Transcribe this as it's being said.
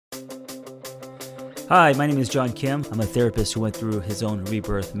Hi, my name is John Kim. I'm a therapist who went through his own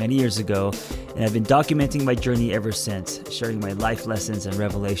rebirth many years ago, and I've been documenting my journey ever since, sharing my life lessons and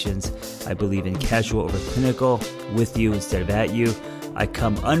revelations. I believe in casual over clinical, with you instead of at you. I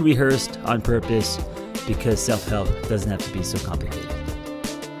come unrehearsed on purpose because self-help doesn't have to be so complicated.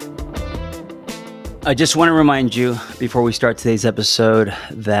 I just want to remind you before we start today's episode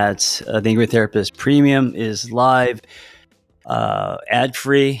that the Angry Therapist Premium is live,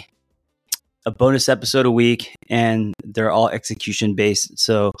 ad-free, a bonus episode a week, and they're all execution based.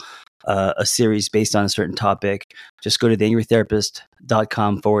 So a series based on a certain topic. Just go to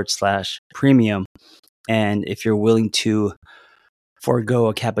theangrytherapist.com/premium. And if you're willing to forego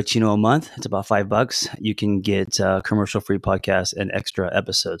a cappuccino a month, it's about $5. You can get commercial free podcasts and extra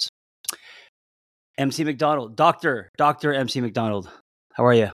episodes. MC McDonald, Dr. MC McDonald. How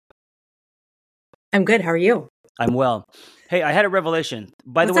are you? I'm good. How are you? I'm well. Hey, I had a revelation.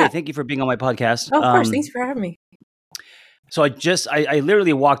 By the way, thank you for being on my podcast. Oh, of course. Thanks for having me. So I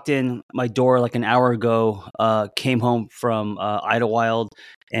literally walked in my door like an hour ago, came home from Idlewild,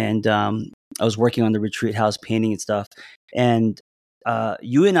 and I was working on the retreat house, painting and stuff. And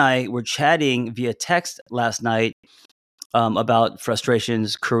you and I were chatting via text last night about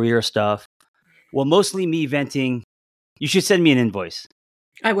frustrations, career stuff. Well, mostly me venting. You should send me an invoice.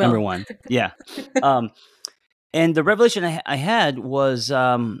 I will. Number one. Yeah. And the revelation I had was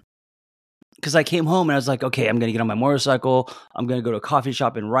because I came home and I was like, okay, I'm going to get on my motorcycle. I'm going to go to a coffee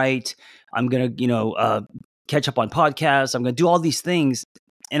shop and write. I'm going to, catch up on podcasts. I'm going to do all these things.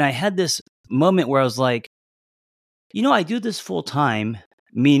 And I had this moment where I was like, I do this full time,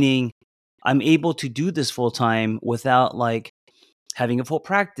 meaning I'm able to do this full time without like having a full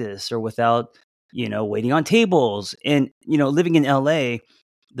practice or without, waiting on tables. And, living in LA,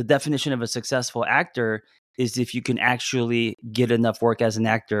 the definition of a successful actor is if you can actually get enough work as an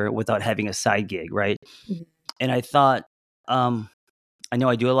actor without having a side gig, right? Mm-hmm. And I thought, I know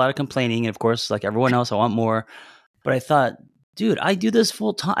I do a lot of complaining, and of course, like everyone else, I want more. But I thought, dude, I do this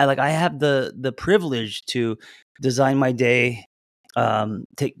full time. I have the privilege to design my day,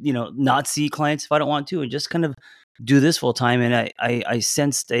 not see clients if I don't want to, and just kind of do this full time. And I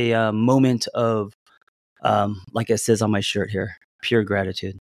sensed a moment of, like it says on my shirt here, pure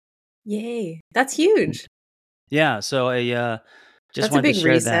gratitude. Yay, that's huge. Yeah, so I just That's wanted a big to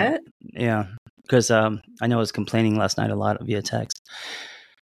share reset. that. Yeah, because I know I was complaining last night a lot via text.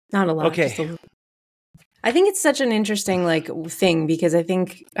 Not a lot. Okay. Just a little. I think it's such an interesting thing because I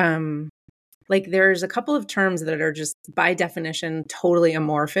think there's a couple of terms that are just by definition totally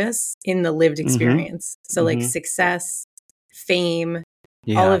amorphous in the lived experience. Mm-hmm. So like success, fame,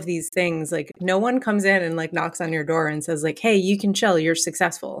 all of these things, like no one comes in and like knocks on your door and says like, hey, you can chill, you're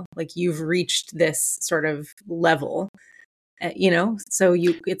successful. Like you've reached this sort of level, so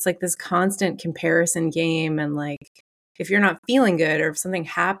it's like this constant comparison game. And like, if you're not feeling good or if something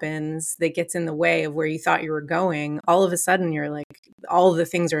happens that gets in the way of where you thought you were going, all of a sudden you're like, all of the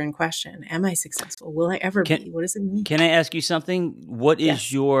things are in question. Am I successful? Will I ever be? What does it mean? Can I ask you something? What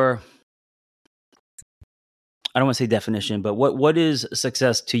is your... I don't want to say definition, but what is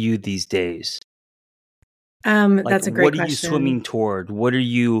success to you these days? That's a great question. What are you swimming toward? What do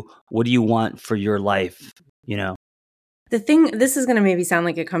you want for your life? This is going to maybe sound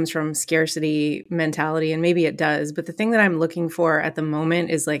like it comes from scarcity mentality, and maybe it does, but the thing that I'm looking for at the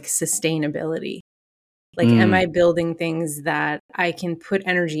moment is like sustainability. Like, am I building things that I can put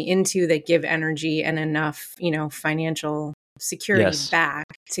energy into that give energy and enough, financial security back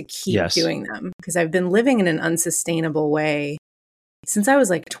to keep doing them? Because I've been living in an unsustainable way since I was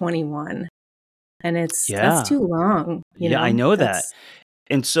like 21, and that's too long. I know that.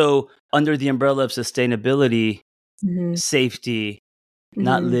 And so under the umbrella of sustainability, safety,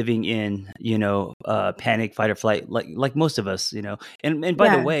 not living in, panic, fight or flight, like most of us, and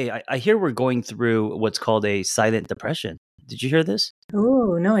by the way, I hear we're going through what's called a silent depression. Did you hear this?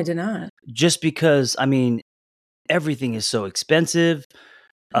 Oh, no, I did not. Just because, everything is so expensive,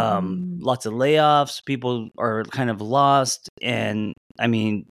 lots of layoffs, people are kind of lost, and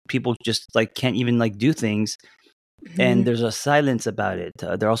people just like can't even like do things, and there's a silence about it.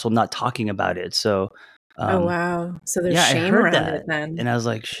 They're also not talking about it. So oh wow, so there's shame around it then. And I was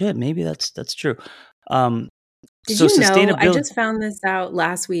like, shit, maybe that's true. Did you know, I just found this out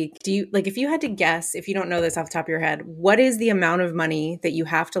last week. Do you, if you had to guess, if you don't know this off the top of your head, what is the amount of money that you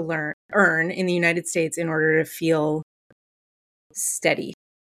have to earn in the United States in order to feel steady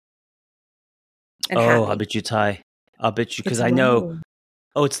and happy? I'll bet you, Ty. I'll bet you, because I know.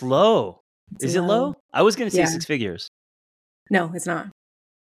 Oh, it's low. Is it low? I was going to say 6 figures. No, it's not.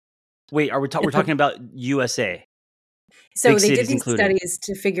 Wait, we're talking about USA? So Big they did cities these included. studies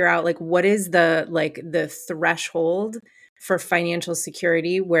to figure out like what is the threshold for financial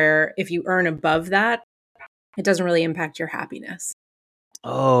security where if you earn above that, it doesn't really impact your happiness.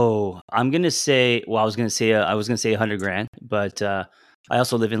 Oh, I'm gonna say. Well, I was gonna say 100 grand, but I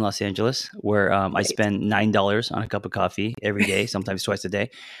also live in Los Angeles, where I Right. spend $9 on a cup of coffee every day, sometimes twice a day.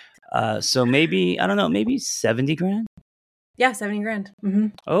 So maybe I don't know, maybe 70 grand. Yeah, 70 grand. Mm-hmm.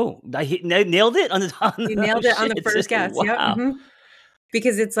 Oh, nailed it on the You oh nailed it on the shit! first guess. Yep. Wow. Mm-hmm.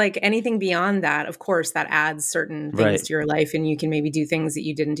 Because it's like anything beyond that, of course, that adds certain things Right. to your life and you can maybe do things that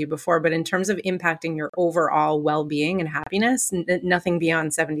you didn't do before. But in terms of impacting your overall well being and happiness, nothing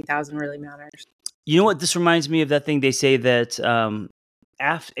beyond 70,000 really matters. You know what? This reminds me of that thing they say that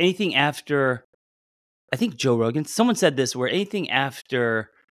anything after. I think Joe Rogan. Someone said this where anything after.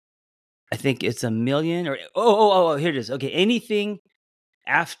 I think it's a million or here it is. Okay, anything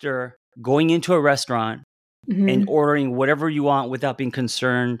after going into a restaurant and Mm-hmm. ordering whatever you want without being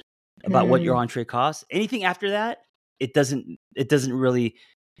concerned about what your Mm-hmm. entree costs. Anything after that, it doesn't really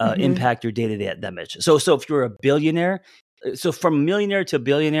Mm-hmm. impact your day to day that much. So if you're a billionaire, so from a millionaire to a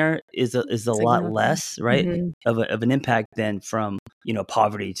billionaire is a It's like lot nothing. less, right, Mm-hmm. of an impact than from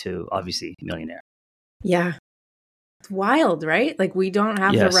poverty to obviously millionaire. Yeah. It's wild, right? Like we don't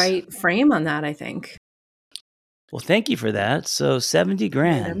have the Yes. right frame on that, I think. Well, thank you for that. So 70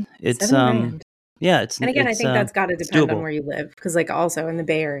 grand. Random. It's 7 grand. yeah, it's And again, I it's think that's got to it's depend on doable. where you live. Because, like, also in the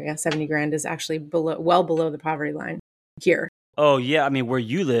Bay Area, 70 grand is actually well below the poverty line here. Oh yeah, I mean where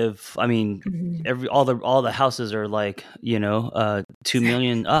you live, I mean Mhm. all the houses are like, 2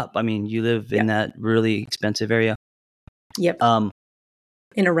 million up. I mean, you live in Yep. that really expensive area. Yep. Um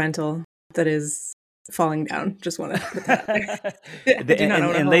In a rental that is falling down. Just want to put that out there. I do not and, own a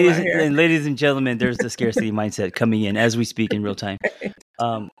and home ladies out here. and ladies and gentlemen, there's the scarcity mindset coming in as we speak in real time.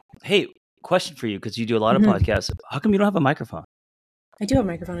 Um hey, question for you because you do a lot of Mhm. podcasts. How come you don't have a microphone? I do have a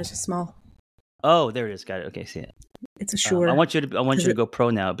microphone. It's just small. Oh, there it is. Got it. Okay, see it. It's a I Shure. want you to go pro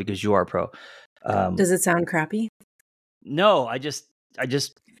now because you are pro. Um, Does it sound crappy? no, I just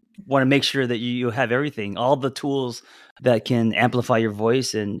want to make sure that you have everything, all the tools that can amplify your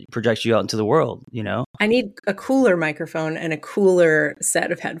voice and project you out into the world. I need a cooler microphone and a cooler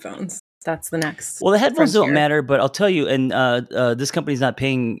set of headphones. That's the next Well, the headphones don't frontier. matter, but I'll tell you. And this company's not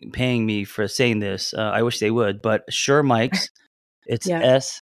paying me for saying this. I wish they would, but Shure mics. It's Yeah.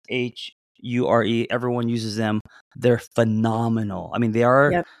 SHURE. Everyone uses them. They're phenomenal. I mean, they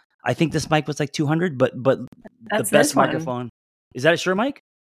are. Yep. I think this mic was like 200, but the That's best this one. microphone is that a Shure mic?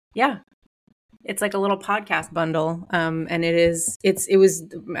 Yeah. It's like a little podcast bundle. And it was,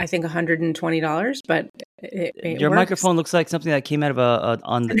 I think, $120, but it Your works. microphone looks like something that came out of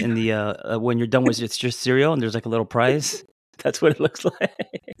in the when you're done with your cereal and there's like a little prize. That's what it looks like.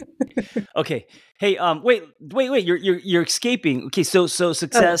 Okay. Hey, wait. You're escaping. Okay, so Oh, yeah.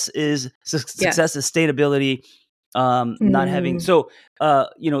 success is stability. Not having Mm,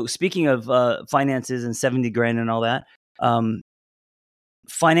 so speaking of finances and 70 grand and all that.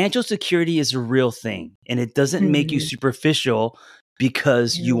 Financial security is a real thing, and it doesn't make you mhm. superficial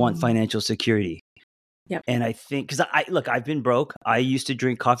because you want Mm, financial security. yep. And I think because I've been broke. I used to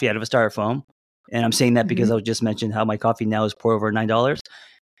drink coffee out of a styrofoam, and I'm saying that because Mhm. I just mentioned how my coffee now is pour over $9.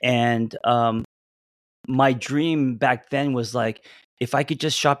 And my dream back then was like if I could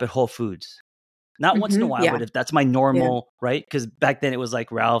just shop at Whole Foods, not once in a Mhm. while, Yeah. but if that's my Yeah. normal, right? Because back then it was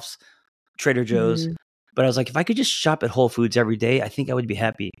like Ralph's, Trader Joe's. Mhm. But I was like, if I could just shop at Whole Foods every day, I think I would be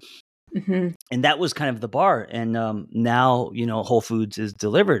happy. Mhm. And that was kind of the bar. And now, Whole Foods is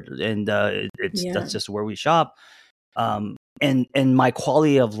delivered, and Yeah. that's just where we shop. And my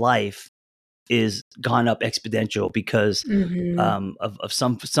quality of life is gone up exponential because Mhm. of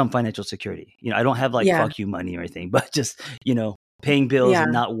some financial security. I don't have like Yeah. fuck you money or anything, but just paying bills Yeah.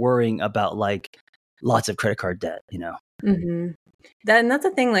 and not worrying about like lots of credit card debt. Mhm. And that's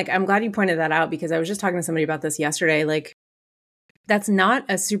the thing, like, I'm glad you pointed that out because I was just talking to somebody about this yesterday. Like, that's not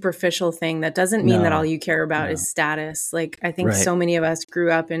a superficial thing. That doesn't mean that all No, you care about no, is status. Like, I think right. so many of us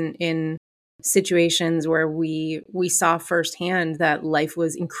grew up in situations where we saw firsthand that life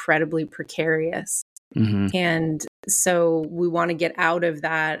was incredibly precarious. Hmm. And so we want to get out of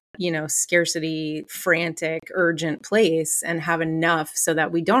that, scarcity, frantic, urgent place and have enough so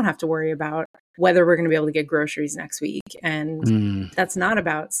that we don't have to worry about whether we're going to be able to get groceries next week. And Mm, that's not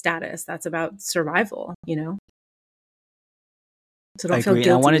about status. That's about survival. So I don't feel agree.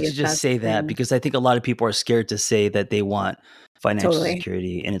 And I wanted guilty to if just that's say the that thing. because I think a lot of people are scared to say that they want financial Totally.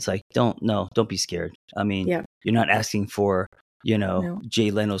 security. And it's like, don't be scared. I mean, Yeah. you're not asking for, No. Jay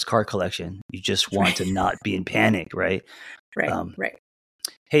Leno's car collection. You just want Right. to not be in panic, right? Right. Um, Right.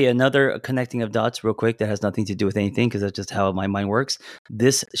 Hey, another connecting of dots real quick that has nothing to do with anything because that's just how my mind works.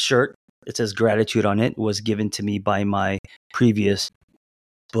 This shirt, it says gratitude on it, was given to me by my previous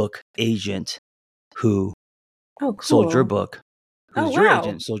book agent who sold your book. Who's your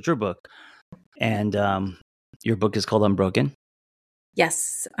agent, sold your book. And your book is called Unbroken.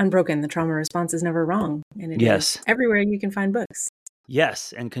 Yes, Unbroken. The trauma response is never wrong. And it is everywhere you can find books.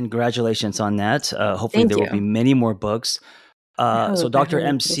 Yes, and congratulations on that. Hopefully there will be many more books. So Dr.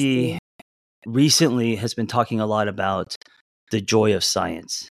 MC recently has been talking a lot about the joy of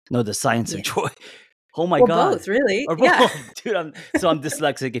science. No, the science of joy. Oh my God. Both, really. Or both. Dude, I'm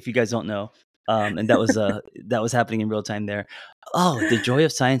dyslexic if you guys don't know. And that was happening in real time there. Oh, the joy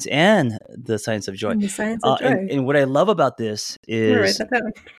of science and the science of joy. And the science of joy. And what I love about this is write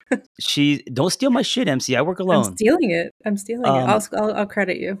that down. don't steal my shit, MC. I work alone. I'm stealing it. I'll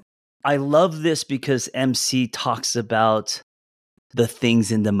credit you. I love this because MC talks about the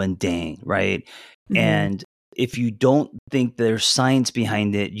things in the mundane, right? Mm-hmm. And if you don't think there's science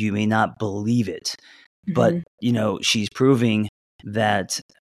behind it, you may not believe it. Mm-hmm. But, she's proving that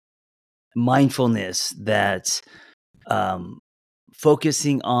mindfulness, that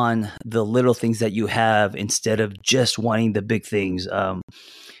focusing on the little things that you have instead of just wanting the big things.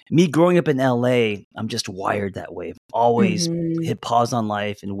 Me growing up in LA, I'm just wired that way. I've always hit pause on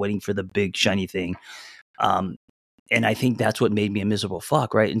life and waiting for the big shiny thing. And I think that's what made me a miserable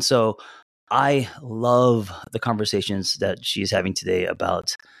fuck, right? And so I love the conversations that she's having today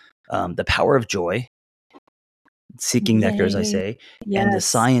about the power of joy, seeking nectar, as I say, and the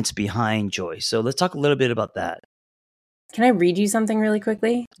science behind joy. So let's talk a little bit about that. Can I read you something really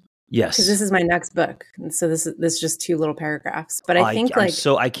quickly? Yes. Because this is my next book. And so this is just 2 little paragraphs. But I think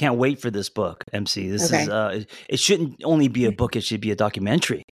I can't wait for this book, MC. This is it shouldn't only be a book, it should be a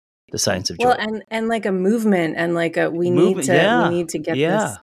documentary. The science of joy. Well, and like a movement, and like we need to get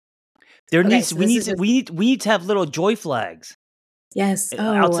this. We need to have little joy flags. Yes.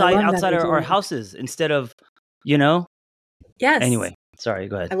 Outside our houses instead of, Yes. Anyway, sorry,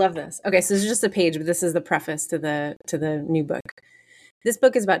 go ahead. I love this. Okay, so this is just a page, but this is the preface to the new book. This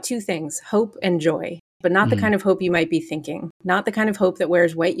book is about 2 things: hope and joy, but not the kind of hope you might be thinking. Not the kind of hope that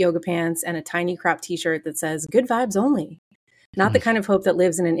wears white yoga pants and a tiny crop t-shirt that says good vibes only. Not the kind of hope that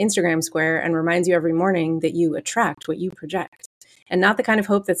lives in an Instagram square and reminds you every morning that you attract what you project. And not the kind of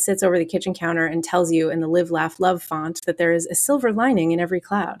hope that sits over the kitchen counter and tells you in the live, laugh, love font that there is a silver lining in every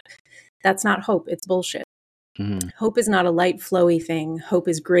cloud. That's not hope. It's bullshit. Mm-hmm. Hope is not a light, flowy thing. Hope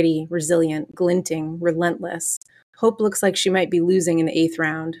is gritty, resilient, glinting, relentless. Hope looks like she might be losing in the 8th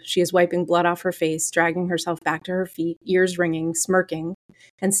round. She is wiping blood off her face, dragging herself back to her feet, ears ringing, smirking,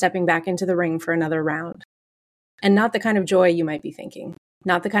 and stepping back into the ring for another round. And not the kind of joy you might be thinking.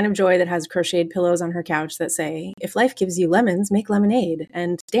 Not the kind of joy that has crocheted pillows on her couch that say, if life gives you lemons, make lemonade,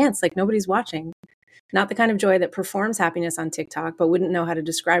 and dance like nobody's watching. Not the kind of joy that performs happiness on TikTok, but wouldn't know how to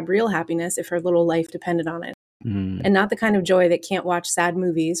describe real happiness if her little life depended on it. And not the kind of joy that can't watch sad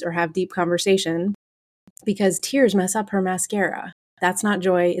movies or have deep conversation because tears mess up her mascara. That's not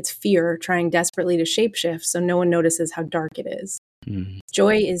joy, it's fear trying desperately to shapeshift so no one notices how dark it is.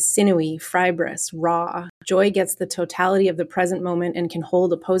 Joy is sinewy, fibrous, raw. Joy gets the totality of the present moment and can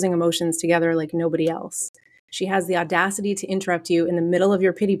hold opposing emotions together like nobody else. She has the audacity to interrupt you in the middle of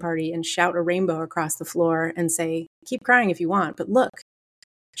your pity party and shout a rainbow across the floor and say, keep crying if you want, but look.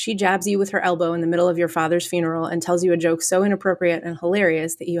 She jabs you with her elbow in the middle of your father's funeral and tells you a joke so inappropriate and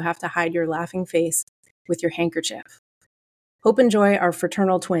hilarious that you have to hide your laughing face with your handkerchief. Hope and joy are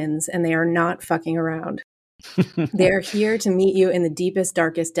fraternal twins, and they are not fucking around. They are here to meet you in the deepest,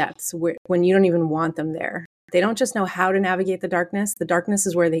 darkest depths when you don't even want them there. They don't just know how to navigate the darkness. The darkness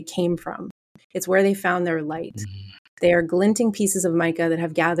is where they came from. It's where they found their light. They are glinting pieces of mica that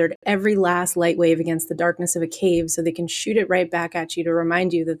have gathered every last light wave against the darkness of a cave so they can shoot it right back at you to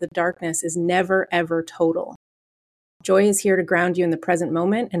remind you that the darkness is never, ever total. Joy is here to ground you in the present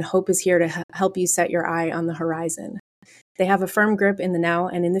moment, and hope is here to help you set your eye on the horizon. They have a firm grip in the now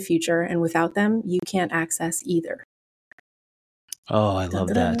and in the future, and without them, you can't access either. Oh, I love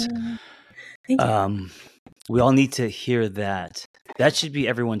that. Thank you. We all need to hear that. That should be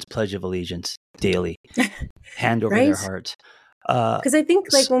everyone's pledge of allegiance daily. Hand over their heart. Because I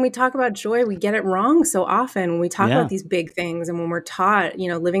think like when we talk about joy, we get it wrong so often when we talk about these big things, and when we're taught,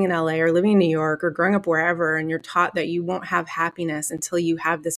 living in LA or living in New York or growing up wherever, and you're taught that you won't have happiness until you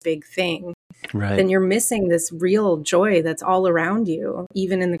have this big thing. Right. Then you're missing this real joy that's all around you,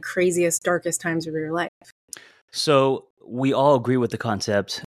 even in the craziest, darkest times of your life. So we all agree with the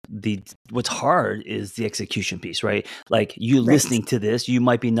concept what's hard is the execution piece, right? Like you Right. listening to this, you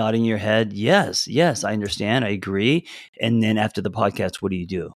might be nodding your head. Yes, I understand. I agree. And then after the podcast, what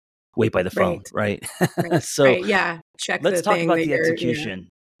do? Wait by the phone, right? Right. So Right. Yeah. Check let's the talk thing about that the you're, execution.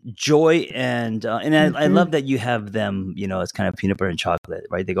 Joy and I Mhm. love that you have them, it's kind of peanut butter and chocolate,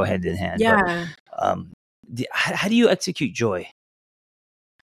 right? They go hand in hand. But Yeah. how do you execute joy?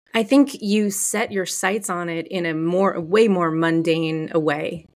 I think you set your sights on it in a way more mundane a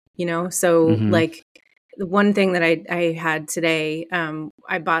way, So Mm-hmm. like the one thing that I had today,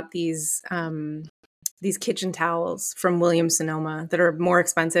 I bought these kitchen towels from Williams Sonoma that are more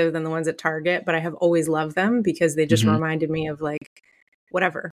expensive than the ones at Target, but I have always loved them because they just Mm-hmm. reminded me of like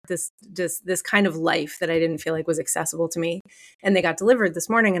whatever, this kind of life that I didn't feel like was accessible to me. And they got delivered this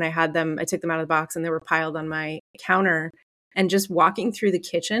morning and I took them out of the box and they were piled on my counter, and just walking through the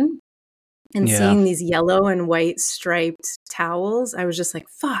kitchen and Yeah. seeing these yellow and white striped towels, I was just like,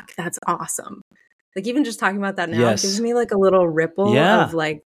 fuck, that's awesome. Like even just talking about that now gives Yes. me like a little ripple of Yeah.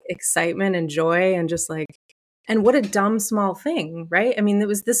 like excitement and joy and just like, and what a dumb small thing, right? I mean,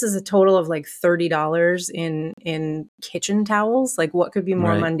 this is a total of like $30 in kitchen towels. Like what could be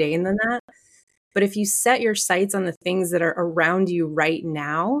more Right. mundane than that? But if you set your sights on the things that are around you right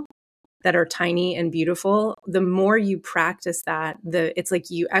now, that are tiny and beautiful, the more you practice that, it's like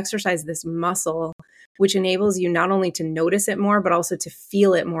you exercise this muscle, which enables you not only to notice it more, but also to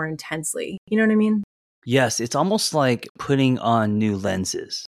feel it more intensely. You know what I mean? Yes, it's almost like putting on new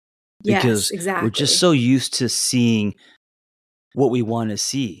lenses Yes, because we're just exactly. so used to seeing what we want to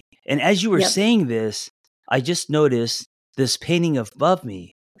see. And as you were Yep. saying this, I just noticed this painting above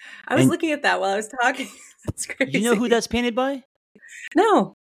me. I was And looking at that while I was talking. That's you know who crazy. that's painted by?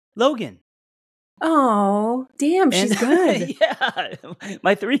 No. Logan. Oh, damn, And she's good. yeah,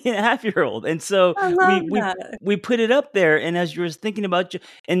 my 3.5-year-old. And so I we love we that. we put it up there. And as you were thinking about,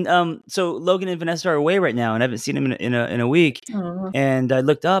 and so Logan and Vanessa are away right now, and I haven't seen him in a week. Oh, And I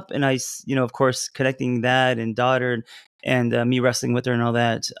looked up, and of course, connecting that and daughter and me wrestling with her and all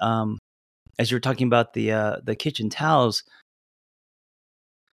that. As you were talking about the kitchen towels,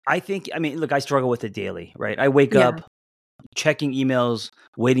 I mean, look, I struggle with it daily, right? I wake yeah, up, checking emails,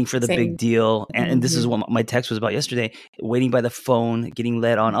 waiting for the big same. deal. And this is Mhm. what my text was about yesterday, waiting by the phone, getting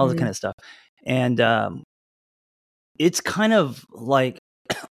led on, all that kind Mhm. of stuff. And it's kind of like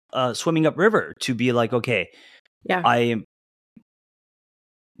swimming upriver to be like, okay, Yeah. I am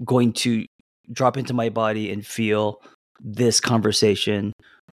going to drop into my body and feel this conversation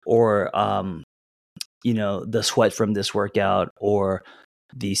or, the sweat from this workout or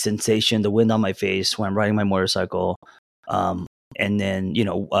the sensation, the wind on my face when I'm riding my motorcycle. And then,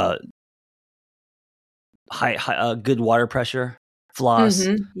 good water pressure, floss,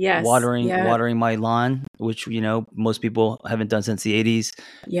 Yes. Yeah. watering my lawn, which most people haven't done since the 80s.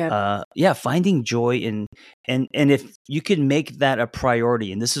 Yep. Yeah, finding joy in and if you can make that a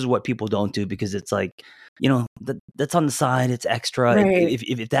priority, and this is what people don't do because it's like that's on the side, it's extra. Right.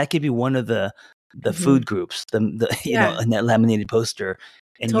 If that could be one of the Mhm. food groups, the Yeah. in that laminated poster,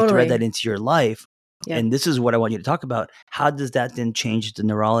 and you thread that Totally. into your life. Yep. And this is what I want you to talk about. How does that then change the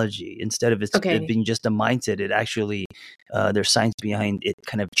neurology? Instead of it Okay. being just a mindset, it actually there's science behind it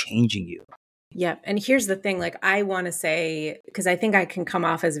kind of changing you. Yep. And here's the thing, like I want to say, because I think I can come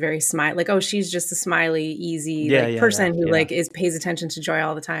off as very like, oh, she's just a smiley, easy, Yeah, like yeah, yeah, person who yeah. like pays attention to joy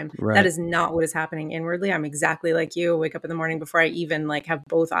all the time. That Right. is not what is happening inwardly. I'm exactly like you. Wake up in the morning before I even like have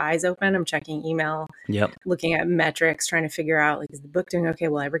both eyes open. I'm checking email, Yep. looking at metrics, trying to figure out like, is the book doing okay?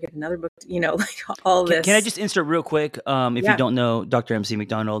 Will I ever get another book? Like all Can I this. just insert real quick? If you Yeah. don't know Dr. MC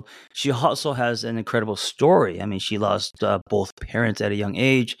McDonald, she also has an incredible story. I mean, she lost both parents at a young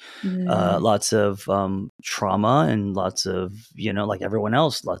age, Mm, lots of trauma, and lots of, like everyone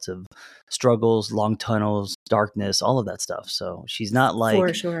else, lots of struggles, long tunnels, darkness, all of that stuff. So for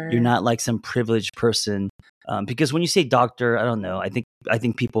you're sure. not like some privileged person. Because when you say doctor, I don't know. I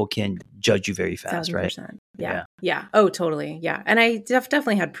think people can judge you very fast, right? 1,000%. Yeah. Yeah. Yeah. Oh, totally. Yeah. And I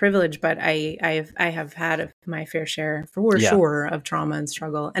definitely had privilege, but I have had my fair share for Yeah. sure of trauma and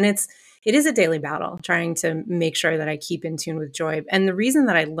struggle. And it is a daily battle trying to make sure that I keep in tune with joy. And the reason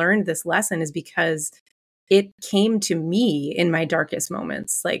that I learned this lesson is because it came to me in my darkest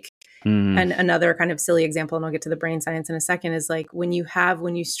moments. Like, Mm, and another kind of silly example, and I'll get to the brain science in a second, is like when you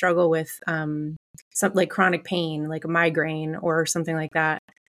struggle with something like chronic pain, like a migraine or something like that,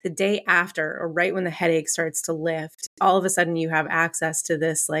 the day after or right when the headache starts to lift, all of a sudden you have access to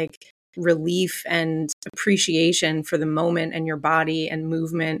this like relief and appreciation for the moment and your body and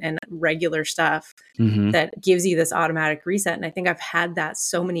movement and regular stuff hmm that gives you this automatic reset. And I think I've had that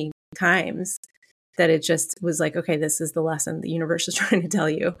so many times that it just was like, okay, this is the lesson the universe is trying to tell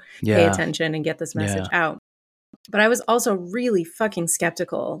you. Pay Yeah. attention and get this message Yeah. out. But I was also really fucking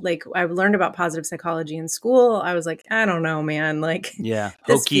skeptical. Like, I learned about positive psychology in school. I was like, I don't know, man. Like, Yeah.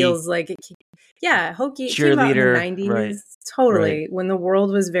 this Hokey feels like, hokey. It came out in the cheerleader. 90s. Right. Totally. When the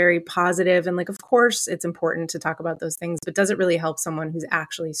world was very positive. And like, of course, it's important to talk about those things, but does it really help someone who's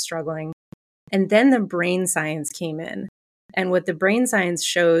actually struggling? And then the brain science came in. And what the brain science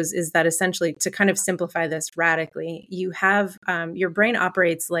shows is that essentially, to kind of simplify this radically, you have your brain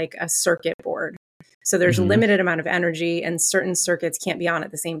operates like a circuit board. So there's a limited amount of energy and certain circuits can't be on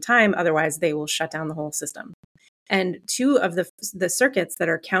at the same time. Otherwise, they will shut down the whole system. And two of the circuits that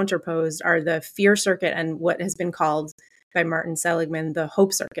are counterposed are the fear circuit and what has been called by Martin Seligman, the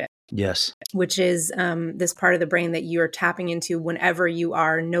hope circuit. Yes. Which is this part of the brain that you are tapping into whenever you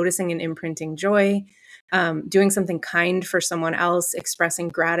are noticing and imprinting joy, doing something kind for someone else, expressing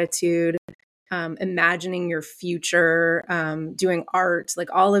gratitude, imagining your future, doing art, like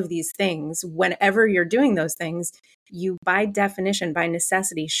all of these things. Whenever you're doing those things, you, by definition, by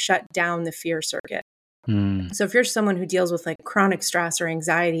necessity, shut down the fear circuit. So if you're someone who deals with like chronic stress or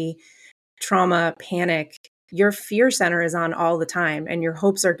anxiety, trauma, panic, your fear center is on all the time and your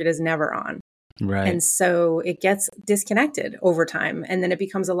hope circuit is never on. Right. And so it gets disconnected over time. And then it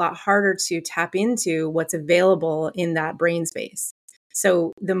becomes a lot harder to tap into what's available in that brain space.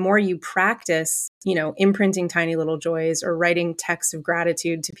 So the more you practice, imprinting tiny little joys or writing texts of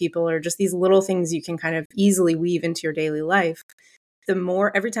gratitude to people, or just these little things you can kind of easily weave into your daily life, the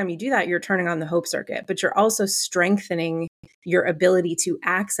more, every time you do that, you're turning on the hope circuit, but you're also strengthening your ability to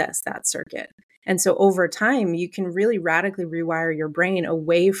access that circuit. And so over time, you can really radically rewire your brain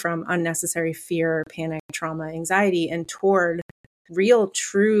away from unnecessary fear, panic, trauma, anxiety, and toward real,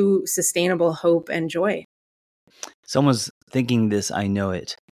 true, sustainable hope and joy. Someone's thinking this, I know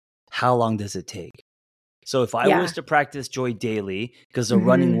it. How long does it take? So if I was to practice joy daily, because the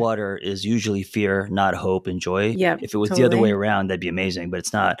running water is usually fear, not hope and joy. If it was the other way around, that'd be amazing, but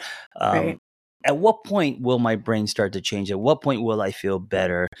it's not. Right. At what point will my brain start to change? At what point will I feel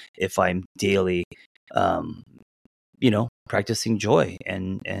better if I'm daily, practicing joy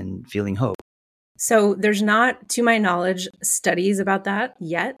and feeling hope? So there's not, to my knowledge, studies about that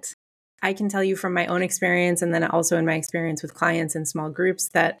yet. I can tell you from my own experience, and then also in my experience with clients in small groups,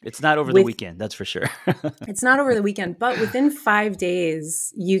 that it's not over the weekend. That's for sure. It's not over the weekend, but within 5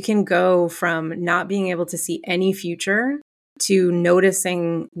 days, you can go from not being able to see any future to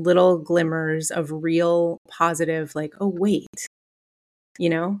noticing little glimmers of real positive, like, oh, wait,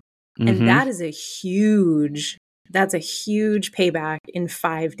 and that is that's a huge payback in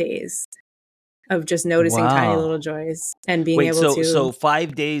 5 days of just noticing tiny little joys and being able to. So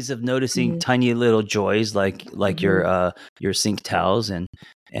 5 days of noticing tiny little joys, like your sink towels and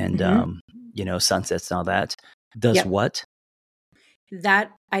sunsets and all that. Does what?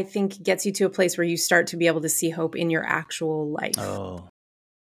 That, I think, gets you to a place where you start to be able to see hope in your actual life. Oh,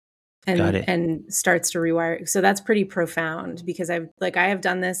 got it. And starts to rewire. So that's pretty profound, because I have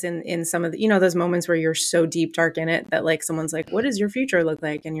done this in some of the, those moments where you're so deep, dark in it that like someone's like, what does your future look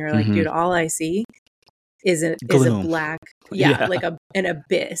like? And you're like, dude, all I see is a black, like an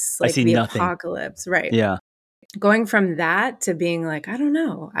abyss, like I see the nothing. Apocalypse. Right. Yeah. Going from that to being like, I don't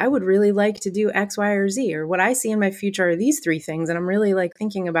know, I would really like to do X, Y, or Z, or what I see in my future are these 3 things. And I'm really like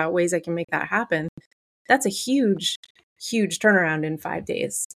thinking about ways I can make that happen. That's a huge, huge turnaround in 5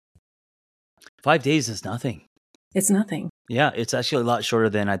 days. 5 days is nothing. It's nothing. Yeah. It's actually a lot shorter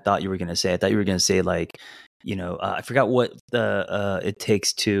than I thought you were going to say. I thought you were going to say like, I forgot what it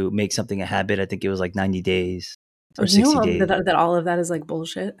takes to make something a habit. I think it was like 90 days. Or 60 days. That all of that is like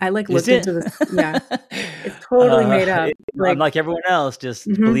bullshit. I like looked into this. Yeah. It's totally made up. I'm like everyone else, just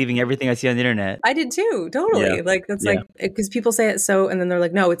believing everything I see on the internet. I did too. Totally. Yeah. Like that's like, because people say it so, and then they're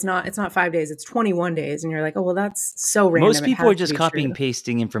like, no, it's not 5 days. It's 21 days. And you're like, oh, well, that's so random. Most people are just copying and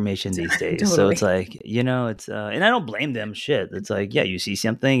pasting information these days. Totally. So it's like, it's, and I don't blame them. Shit. It's like, yeah, you see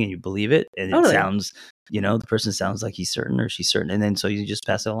something and you believe it, and it sounds, the person sounds like he's certain or she's certain. And then so you just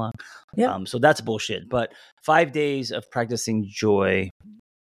pass it along. Yep. So that's bullshit. But 5 days of practicing joy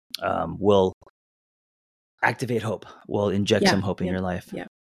will activate hope, will inject some hope in your life. Yeah.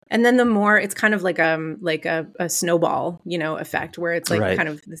 And then the more, it's kind of like a snowball, effect, where it's like kind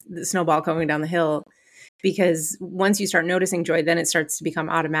of the snowball going down the hill. Because once you start noticing joy, then it starts to become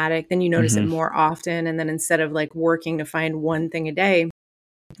automatic. Then you notice it more often. And then instead of like working to find one thing a day,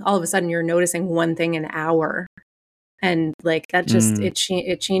 all of a sudden you're noticing one thing an hour. And like that just, it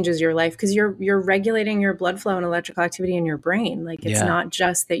changes your life, because you're regulating your blood flow and electrical activity in your brain. Like it's not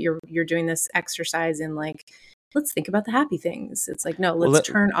just that you're doing this exercise in like, let's think about the happy things. It's like, no, Well, let's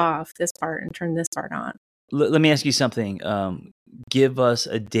turn off this part and turn this part on. let me ask you something. Give us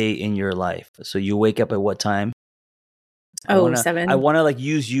a day in your life. So you wake up at what time? I Oh, wanna 7. like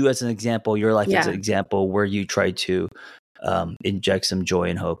use you as an example, your life as an Yeah. example where you try to inject some joy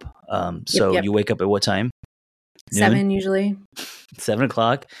and hope. So Yep. you wake up at what time? Noon, 7 usually. 7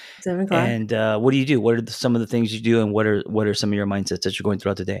 o'clock. 7 o'clock. And what do you do? What are some of the things you do, and what are some of your mindsets that you're going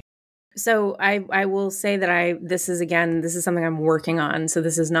throughout the day? So I will say that this is something I'm working on. So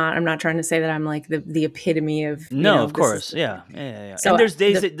this is not, I'm not trying to say that I'm like the epitome of, No, of this is, course, yeah. so And there's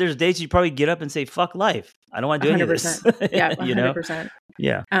days you probably get up and say, "Fuck life, I don't want to do any of this." 100%. Yeah, You know? 100%.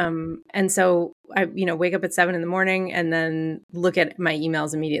 Yeah. And so I, wake up at 7 in the morning and then look at my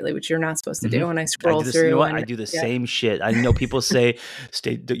emails immediately, which you're not supposed to do. And I I scroll do this. You know through what? and I do the same shit. I know people say,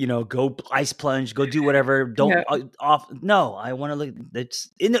 "Stay," go ice plunge, go do whatever. Don't yeah. off. No, I want to look. It's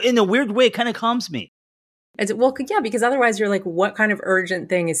in a weird way. It kind of calms me. It's, well, yeah, because otherwise you're like, what kind of urgent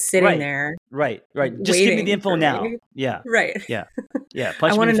thing is sitting there Right. Just give me the waiting info for now. me? Yeah. Right. Yeah. I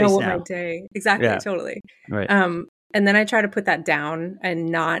Punch me want in to the know face what my now. day, exactly, Yeah. totally. Right. And then I try to put that down and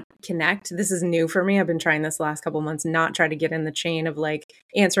not connect. This is new for me. I've been trying this the last couple of months, not try to get in the chain of like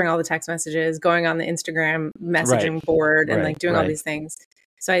answering all the text messages, going on the Instagram messaging board and like doing all these things.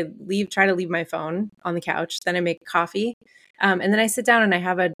 So I try to leave my phone on the couch. Then I make coffee. And then I sit down and I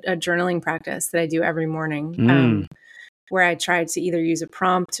have a journaling practice that I do every morning. Where I try to either use a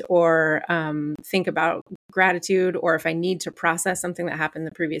prompt or think about gratitude, or if I need to process something that happened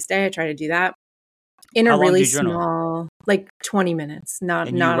the previous day, I try to do that in How a long do really you journal? small, like 20 minutes, not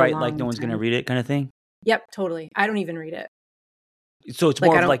And you a write long like no one's going to time. read it, kind of thing. Yep, totally. I don't even read it. So it's Like,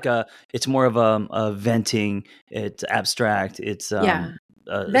 more I of don't, like it's more of a venting. It's abstract. It's yeah,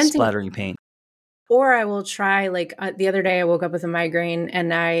 venting. splattering paint. Or I will try, like the other day I woke up with a migraine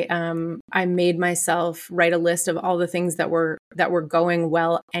and I made myself write a list of all the things that were going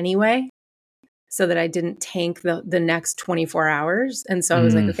well anyway, so that I didn't tank the next 24 hours. And so I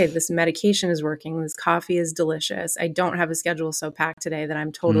was like, okay, this medication is working. This coffee is delicious. I don't have a schedule so packed today that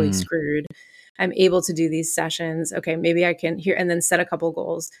I'm totally screwed. I'm able to do these sessions. Okay, maybe I can and then set a couple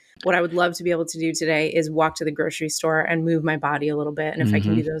goals. What I would love to be able to do today is walk to the grocery store and move my body a little bit. And if I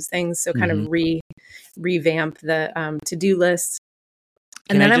can do those things, so kind of revamp the to-do list.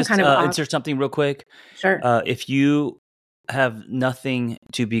 And Can then I I'm just kind of insert something real quick? Sure. If you have nothing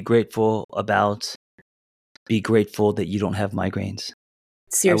to be grateful about, be grateful that you don't have migraines.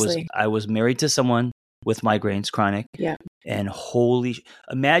 Seriously. I was married to someone with migraines, chronic. Yeah. And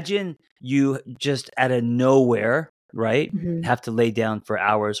imagine you just out of nowhere, right? Have to lay down for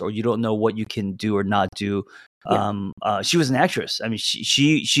hours, or you don't know what you can do or not do. Yeah. She was an actress. I mean,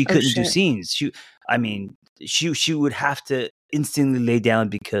 she couldn't do scenes. She would have to instantly lay down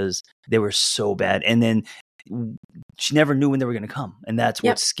because they were so bad. And then she never knew when they were going to come. And that's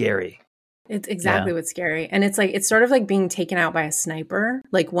what's scary. It's exactly what's scary. And it's like, it's sort of like being taken out by a sniper.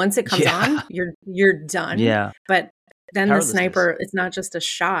 Like once it comes on, you're done. Yeah. But then the sniper, it's not just a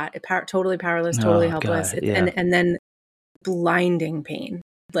shot. Totally powerless, totally helpless. God, and then blinding pain.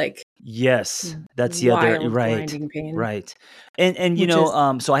 Like, yes, that's the other, right. Blinding pain. Right.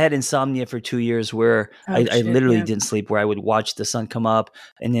 And so I had insomnia for 2 years where I literally didn't sleep, where I would watch the sun come up.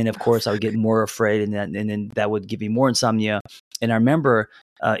 And then of course I would get more afraid, and then that would give me more insomnia. And I remember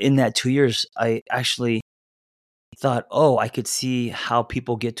in that 2 years, I actually thought, oh, I could see how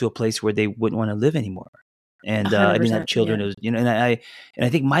people get to a place where they wouldn't want to live anymore. And I didn't have children, and I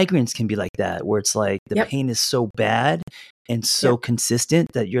think migraines can be like that, where it's like the pain is so bad and so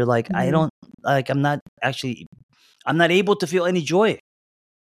consistent that you're like, I'm not able to feel any joy.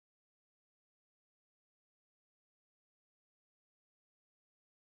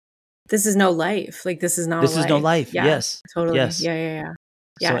 This is no life. Like, this is not This a life. is no life. Yeah, Yes. totally. Yes. Yeah.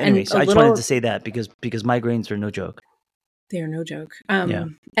 So anyway, I just wanted to say that because migraines are no joke. They are no joke.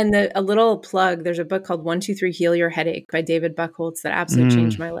 And a little plug, there's a book called 1, 2, 3 Heal Your Headache by David Buchholz that absolutely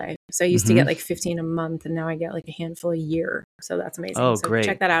changed my life. So I used to get like 15 a month, and now I get like a handful a year. So that's amazing. Oh, so great.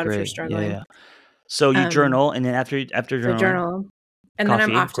 check that out if you're struggling. Yeah. So you journal, and then after journaling, and coffee,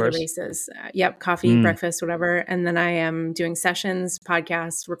 then I'm off to the races. Coffee, breakfast, whatever. And then I am doing sessions,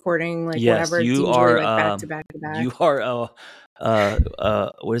 podcasts, recording, like whatever. You usually are like back to back to back. You are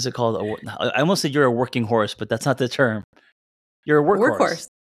what is it called? I almost said you're a working horse, but that's not the term. You're a workhorse.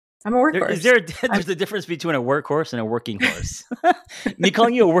 I'm a workhorse. There's a difference between a workhorse and a working horse. Me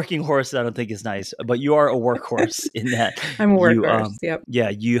calling you a working horse, I don't think is nice, but you are a workhorse in that. I'm a workhorse. Yep. Yeah,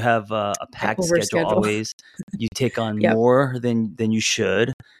 you have a packed schedule always. You take on more than you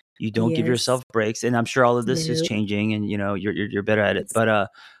should. You don't give yourself breaks, and I'm sure all of this is changing, and you're better at it. But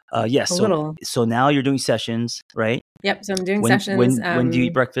Yes. A little. So now you're doing sessions, right? Yep. So I'm doing When sessions. when do you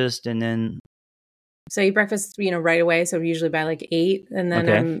eat breakfast and then? So I eat breakfast, right away. So usually by like 8, and then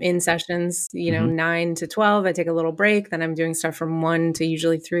Okay. I'm in sessions, Mhm. 9 to 12. I take a little break. Then I'm doing stuff from 1 to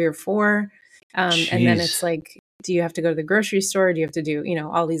usually 3 or 4. And then it's Jeez. like, do you have to go to the grocery store? Do you have to do,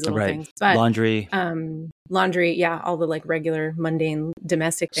 all these little Right. things? But Laundry. laundry, yeah, all the like regular mundane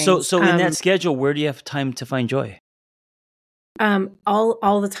domestic So things. so in that schedule, where do you have time to find joy?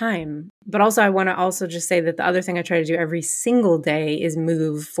 All the time. But also I want to also just say that the other thing I try to do every single day is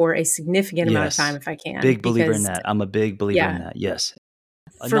move for a significant amount of time Yes. if I can. Big believer in Because that. I'm a big believer in yeah, that. Yes.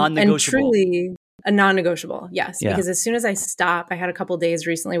 A and non-negotiable. truly a non-negotiable. Yes, Yeah. because as soon as I stop, I had a couple days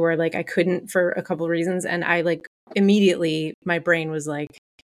recently where like I couldn't for a couple of reasons, and I like immediately my brain was like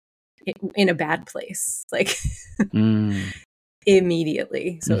in a bad place. Like Mm.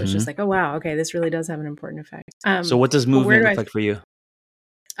 immediately. So it's just Mhm. like, oh wow, okay, this really does have an important effect. So what does But where movement do look like for you?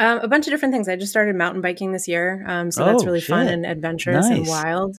 a bunch of different things. I just started mountain biking this year. So that's Oh, really fun shit. and adventurous and Nice.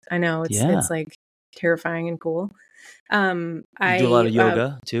 wild. I know Yeah. it's like terrifying and cool. You do a lot of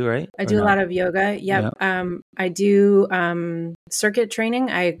yoga too, right? I Or do a no? lot of yoga. Yep. Yeah. I do circuit training.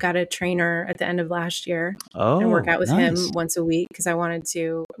 I got a trainer at the end of last year and work Oh, out with nice. him once a week because I wanted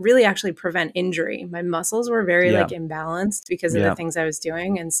to really actually prevent injury. My muscles were very Yeah. like imbalanced because of the Yeah. things I was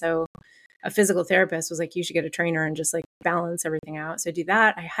doing. And so a physical therapist was like, you should get a trainer and just like balance everything out. So I do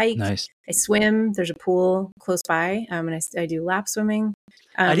that. I hike, Nice. I swim. There's a pool close by. And I do lap swimming.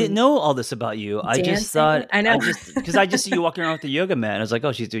 I didn't know all this about you. I just Dancing. thought I know. because I just see you walking around with the yoga mat. I was like,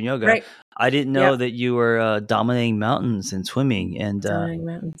 oh, she's doing yoga. Right. I didn't know Yep. that you were dominating mountains and swimming Dominating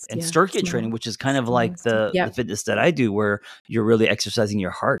mountains. and Yeah. circuit training, which is kind of like the Yep. fitness that I do, where you're really exercising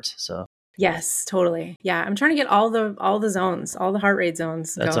your heart. So Yes, totally. Yeah, I'm trying to get all the zones, all the heart rate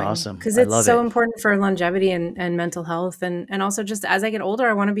zones that's going awesome. because I it's love so it. important for longevity and mental health and also just as I get older,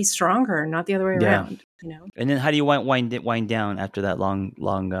 I want to be stronger, not the other way Yeah. around. And then how do you wind down after that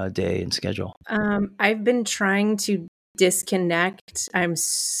long day and schedule? I've been trying to disconnect. I'm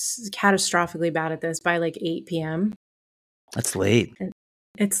catastrophically bad at this by like 8 p.m. That's late. And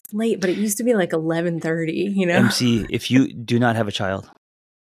it's late, but it used to be like 11:30. MC, if you do not have a child,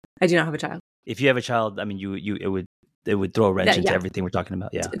 I do not have a child. if you have a child, I mean, it would throw a wrench into Yeah. everything we're talking about.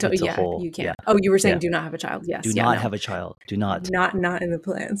 Yeah, it's a Yeah, whole. you can't. Yeah, Oh, you were saying yeah. do not have a child. Yes. Do Yeah, not no. have a child. Do not. Not in the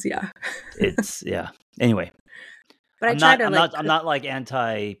plans. Yeah. It's Anyway, But I'm not like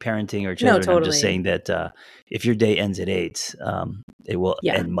anti-parenting or children. No, I'm just saying totally. that if your day ends at 8, it will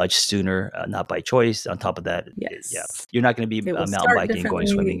Yeah. end much sooner, not by choice. On top of that, Yes. you're not going to be It will mountain start biking and going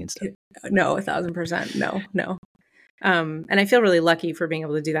swimming and stuff. No, 1,000%. No. And I feel really lucky for being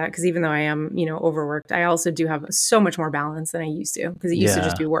able to do that because even though I am, overworked, I also do have so much more balance than I used to because it used to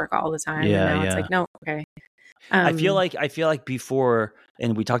just be work all the time. And now it's like, no, okay. I feel like before,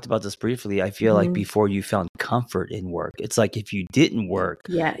 and we talked about this briefly, I feel like before you found comfort in work, it's like if you didn't work,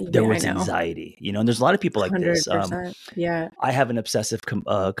 there was anxiety, and there's a lot of people like this. 100%. Yeah. I have an obsessive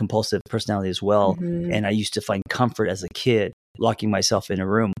compulsive personality as well. Mhm. And I used to find comfort as a kid, locking myself in a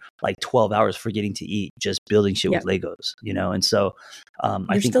room like 12 hours forgetting to eat, just building shit with Legos, and so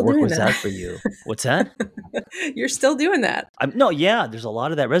I think work was that for you. What's that? You're still doing that. There's a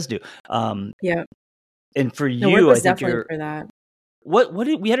lot of that residue. Yeah. And for No, work you, I was think definitely for that. what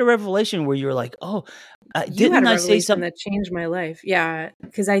did we had a revelation where you were like, oh, You had didn't a I say revelation something? that changed my life. Yeah,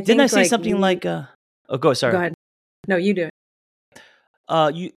 because I think Didn't I say like something like, oh, sorry. Go ahead. No, you do it.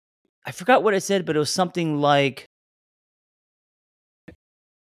 I forgot what I said, but it was something like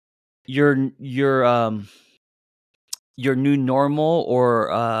your new normal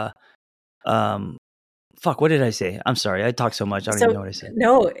or fuck, what did I say? I'm sorry. I talk so much. I don't even know what I said.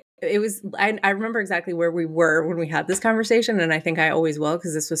 No, it was, I remember exactly where we were when we had this conversation. And I think I always will,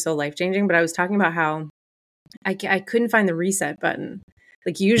 because this was so life-changing, but I was talking about how I couldn't find the reset button.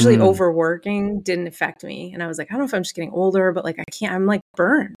 Like usually overworking didn't affect me. And I was like, I don't know if I'm just getting older, but like, I'm like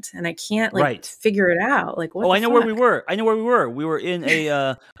burnt and I can't like figure it out. Like, what? Oh, I know where we were. We were in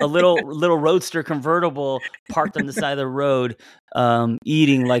a little roadster convertible parked on the side of the road,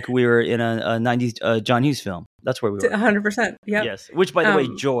 eating like we were in a 90s John Hughes film. That's where we were. 100%. Yeah. Yes. Which, by the way,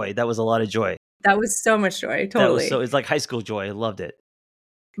 joy. That was a lot of joy. That was so much joy. Totally. It's like high school joy. I loved it.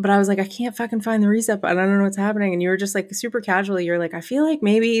 But I was like, I can't fucking find the reset button. I don't know what's happening. And you were just like super casually, you're like, I feel like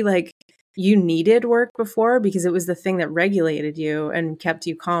maybe like you needed work before because it was the thing that regulated you and kept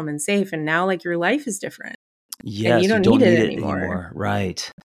you calm and safe. And now like your life is different. Yes, and you don't need it anymore.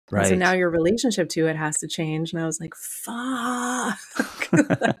 Right. And so now your relationship to it has to change. And I was like, fuck.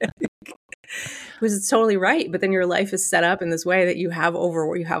 Because it's totally right. But then your life is set up in this way that you have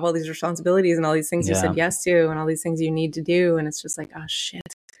all these responsibilities and all these things you said yes to and all these things you need to do. And it's just like, oh shit.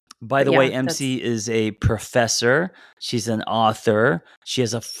 By But the way, yeah, that's MC is a professor. She's an author. She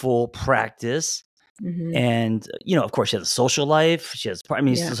has a full practice. mhm. And, of course, she has a social life. She has,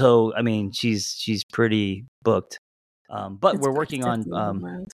 Yeah. she's pretty booked. But we're It's definitely wild.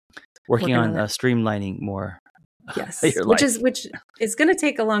 working Working on on it. streamlining more Yes. your life. Which is going to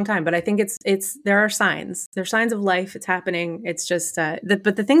take a long time, but I think there are signs. There's signs of life. It's happening. It's just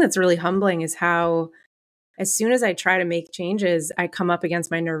but the thing that's really humbling is how as soon as I try to make changes, I come up against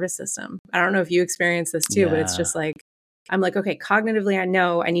my nervous system. I don't know if you experience this too, but it's Yeah, just like I'm like, okay, cognitively I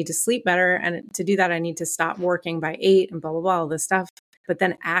know I need to sleep better, and to do that I need to stop working by 8 and blah blah blah all this stuff. But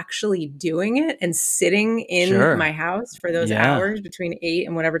then actually doing it and sitting in sure. my house for those Yeah. hours between 8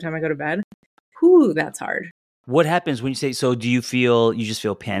 and whatever time I go to bed, whoo, that's hard. What happens when you say, so do you just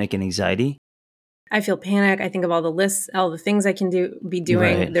feel panic and anxiety? I feel panic. I think of all the lists, all the things I can be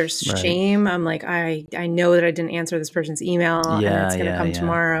doing. Right, There's right. shame. I'm like, I know that I didn't answer this person's email and Yeah, it's going to yeah, come yeah.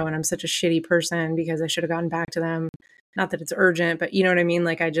 tomorrow. And I'm such a shitty person because I should have gotten back to them. Not that it's urgent, but you know what I mean?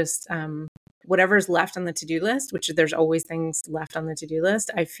 Like I just, whatever's left on the to-do list, which there's always things left on the to-do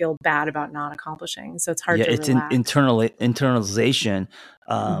list, I feel bad about not accomplishing. So it's hard Yeah, to it's relax. internalization.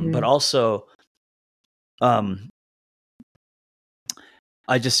 But also, um,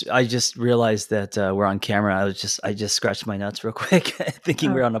 I just realized that we're on camera. I just scratched my nuts real quick,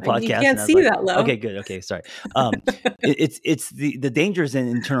 thinking we're on a podcast. You can't and I was see like, that low. okay, good. Okay, sorry. It's the dangers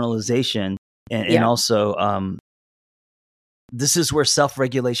in internalization, and Yeah. also this is where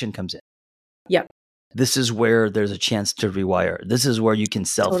self-regulation comes in. Yep. This is where there's a chance to rewire. This is where you can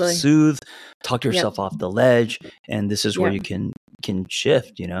self-soothe, talk yourself off the ledge, and this is where you can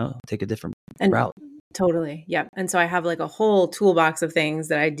shift. Take a different route. Totally. Yeah. And so I have like a whole toolbox of things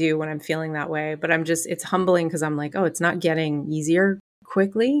that I do when I'm feeling that way, but it's humbling because I'm like, oh, it's not getting easier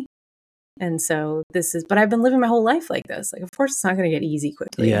quickly. And so but I've been living my whole life like this. Like, of course it's not going to get easy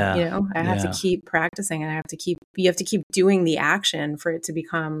quickly. Yeah. I have to keep practicing and you have to keep doing the action for it to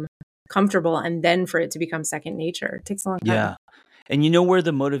become comfortable and then for it to become second nature. It takes a long time. Yeah. And where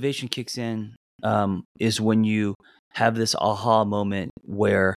the motivation kicks in is when you have this aha moment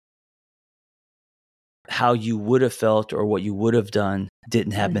where how you would have felt or what you would have done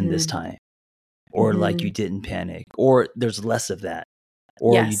didn't happen this time, or like you didn't panic, or there's less of that,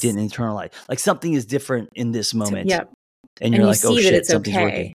 or you didn't internalize. Like something is different in this moment. Yep. And you're you like, see oh that shit, it's something's okay.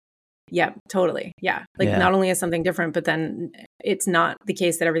 working. Yeah, totally. Yeah. Like not only is something different, but then it's not the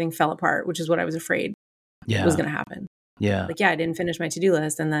case that everything fell apart, which is what I was afraid was going to happen. Yeah. Like, I didn't finish my to-do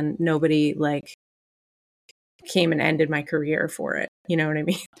list and then nobody like came and ended my career for it. You know what I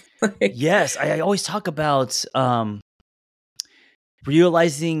mean? Yes. I always talk about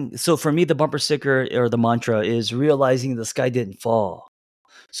realizing. So for me, the bumper sticker or the mantra is realizing the sky didn't fall.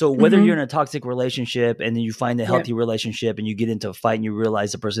 So whether you're in a toxic relationship and then you find a healthy relationship and you get into a fight and you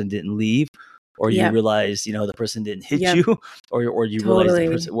realize the person didn't leave, or you realize, the person didn't hit you, or you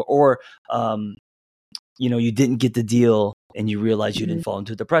realize the person, or you didn't get the deal and you realize you didn't fall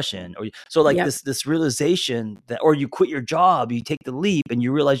into depression, or so like this realization that, or you quit your job, you take the leap and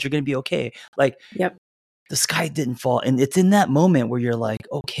you realize you're going to be okay. Like the sky didn't fall. And it's in that moment where you're like,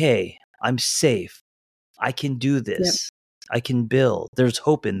 okay, I'm safe. I can do this. I can build. There's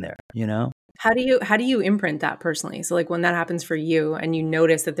hope in there, How do you imprint that personally? So like when that happens for you and you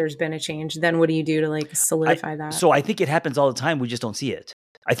notice that there's been a change, then what do you do to like solidify that? So I think it happens all the time. We just don't see it.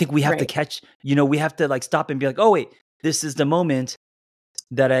 I think we have to catch, we have to like stop and be like, oh wait, this is the moment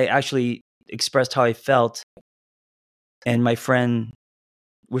that I actually expressed how I felt. And my friend,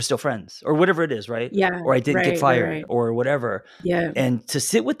 we're still friends or whatever it is. Right. Yeah. Or I didn't get fired or whatever. Yeah. And to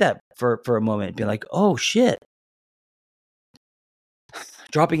sit with that for a moment, be like, oh shit.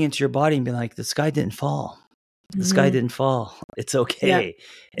 Dropping into your body and being like, the sky didn't fall. The sky didn't fall. It's okay.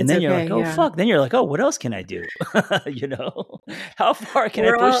 And then you're like, oh, fuck. Then you're like, oh, what else can I do? How far can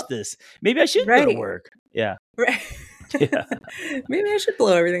I push this? Maybe I should go to work. Yeah. Right. Yeah. Maybe I should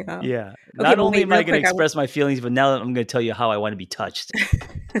blow everything up. Yeah. Okay, not only am I going to express my feelings, but now I'm going to tell you how I want to be touched.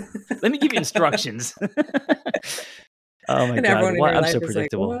 Let me give you instructions. Oh my God. I'm so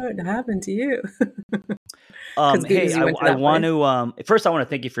predictable. Like, what happened to you? Hey, I want to first I want to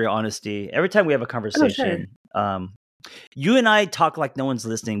thank you for your honesty. Every time we have a conversation, you and I talk like no one's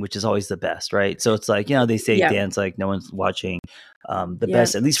listening, which is always the best, right? So it's like, they say dance like no one's watching. The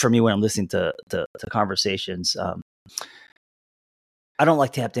best, at least for me when I'm listening to conversations. I don't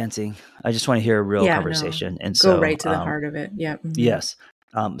like tap dancing. I just want to hear a real conversation. And so go right to the heart of it. Yeah. Yes.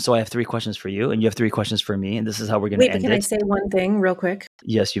 So I have 3 questions for you and you have 3 questions for me. And this is how we're going to end it. Can I say one thing real quick?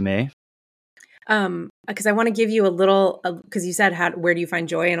 Yes, you may. Because I want to give you a little, because you said, where do you find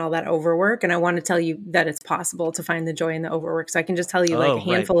joy in all that overwork? And I want to tell you that it's possible to find the joy in the overwork. So I can just tell you like a Oh, right.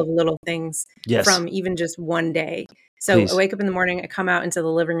 handful of little things Yes, from even just one day. So I please. wake up in the morning, I come out into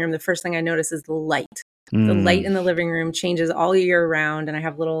the living room. The first thing I notice is the light. The light Mm. in the living room changes all year round. And I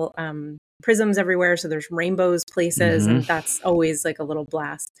have little prisms everywhere. So there's rainbows places. Hmm. And that's always like a little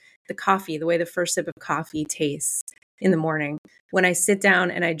blast. The coffee, the way the first sip of coffee tastes in the morning. When I sit down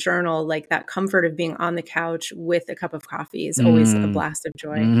and I journal, like that comfort of being on the couch with a cup of coffee is always a Mm. blast of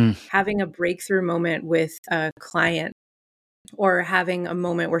joy. Mm. Having a breakthrough moment with a client, or having a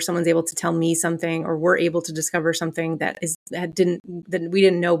moment where someone's able to tell me something, or we're able to discover something that we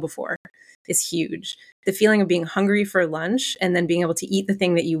didn't know before, is huge. The feeling of being hungry for lunch and then being able to eat the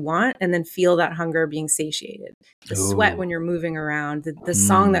thing that you want and then feel that hunger being satiated. The sweat Ooh. when you're moving around, the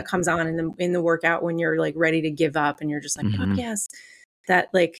song Mm. that comes on in the workout when you're like ready to give up and you're just like, fuck Hmm. yes. That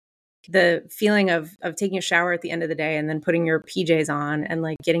like the feeling of taking a shower at the end of the day and then putting your PJs on and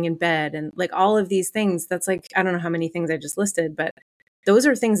like getting in bed and like all of these things. That's like, I don't know how many things I just listed, but those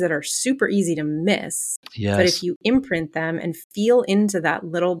are things that are super easy to miss. But if Yes. you imprint them and feel into that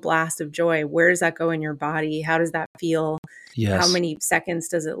little blast of joy, where does that go in your body? How does that feel? How Yes. many seconds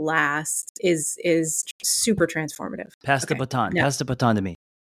does it last? Is super transformative. Pass the Okay. baton. Now, Pass the baton to me.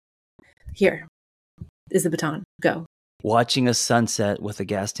 here is the baton. Go. Watching a sunset with a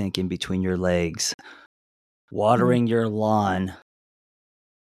gas tank in between your legs, Mm-hmm. watering your lawn,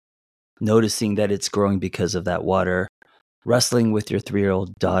 noticing that it's growing because of that water, wrestling with your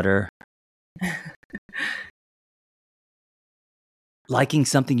 3-year-old daughter, liking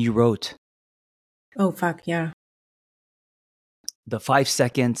something you wrote, Oh, fuck. Yeah. the 5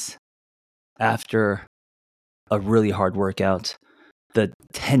 seconds after a really hard workout, the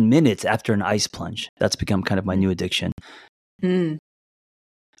 10 minutes after an ice plunge. That's become kind of my new addiction. Mm.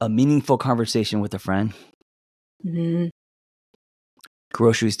 A meaningful conversation with a friend, Mm-hmm.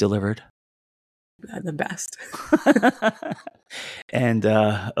 groceries delivered. The best. And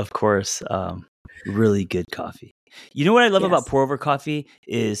of course, really good coffee. You know what I love about Yes. pour over coffee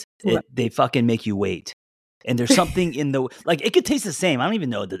is What? they fucking make you wait. And there's something in the like it could taste the same. I don't even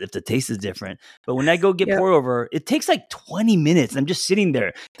know that if the taste is different. But when I go get Yep. pour over, it takes like 20 minutes. I'm just sitting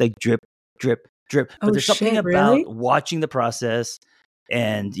there like drip, drip, drip. But Oh there's something shit, really? about watching the process,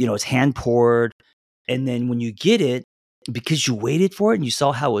 and it's hand poured, and then when you get it, because you waited for it and you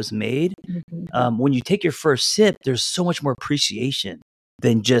saw how it was made, Mhm. when you take your first sip, there's so much more appreciation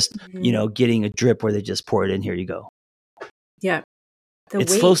than just, Mhm. getting a drip where they just pour it in. Here you go. Yeah. The It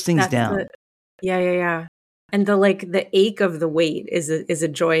weight, slows things that's down. yeah. And the ache of the weight is a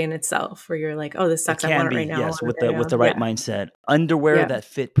joy in itself, where you're like, oh, this It sucks. I can want it be, right now. I yes, want it with right the now. right Yeah. mindset. Underwear Yeah. that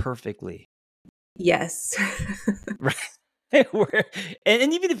fit perfectly. Yes. Right.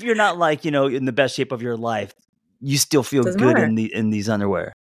 And even if you're not like, in the best shape of your life, you still feel Doesn't good matter. in these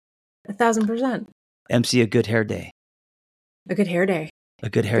underwear. 1,000%. MC a good hair day. A good hair day. A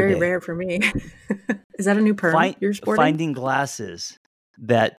good hair Very day. rare for me. Is that a new perm you're sporting? Finding glasses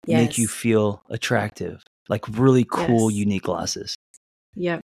that make you Yes. feel attractive. Like really cool, Yes. unique glasses.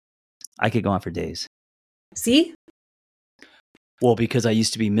 Yep. I could go on for days. See? Well, because I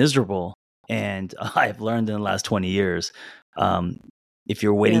used to be miserable, and I've learned in the last 20 years, if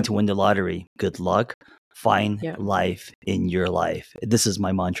you're waiting Yep. to win the lottery, good luck. Find Yep. life in your life. This is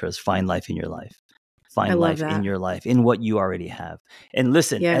my mantra: is find life in your life. I Find love life in that. your life, in what you already have. And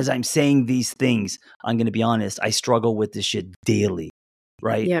listen, Yeah. as I'm saying these things, I'm going to be honest, I struggle with this shit daily,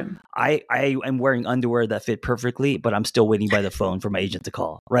 right? Yeah. I am wearing underwear that fit perfectly, but I'm still waiting by the phone for my agent to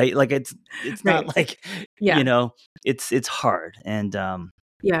call, right? Like it's Right. not like, Yeah. it's hard. And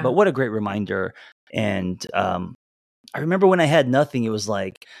Yeah. but what a great reminder. And I remember when I had nothing, it was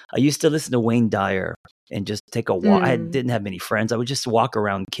like I used to listen to Wayne Dyer and just take a walk. Mm. Didn't have many friends. I would just walk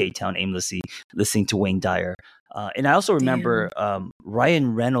around K-Town aimlessly listening to Wayne Dyer. And I also remember Damn.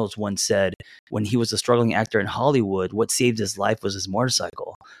 Ryan Reynolds once said when he was a struggling actor in Hollywood, what saved his life was his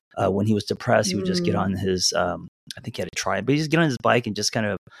motorcycle. When he was depressed, he would just get on his, I think he had a Triumph, but he just get on his bike and just kind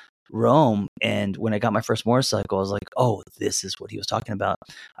of roam. And when I got my first motorcycle, I was like, oh, this is what he was talking about.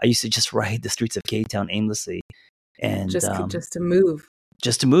 I used to just ride the streets of K-Town aimlessly. And Just to move.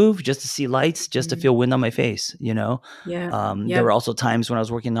 just to move, just to see lights, just to feel wind on my face, Yeah. There were also times when I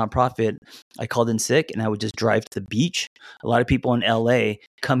was working nonprofit, I called in sick and I would just drive to the beach. A lot of people in LA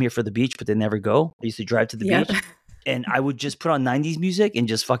come here for the beach, but they never go. I used to drive to the Yep. beach and I would just put on 90s music and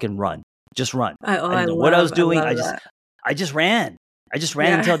just fucking run. Just run. I I didn't know what I was doing. love that. I just ran. I just ran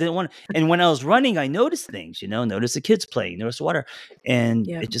Yeah. until I didn't want to. And when I was running, I noticed things, noticed the kids playing, noticed water. And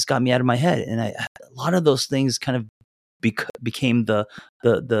Yeah. it just got me out of my head. And a lot of those things kind of became the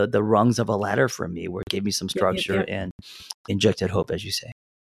rungs of a ladder for me, where it gave me some structure and injected hope, as you say.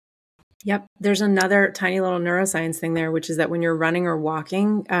 Yep. There's another tiny little neuroscience thing there, which is that when you're running or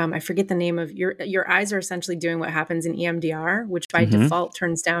walking, I forget the name of your eyes are essentially doing what happens in EMDR, which by default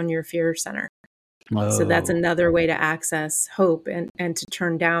turns down your fear center. So that's another way to access hope and to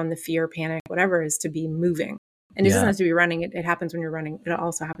turn down the fear, panic, whatever, is to be moving. And it doesn't have to be running. It happens when you're running. It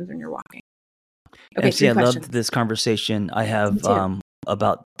also happens when you're walking. Okay, MC, I loved this conversation. I have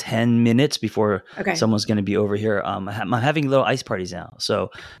about 10 minutes before someone's going to be over here. I'm having little ice parties now. So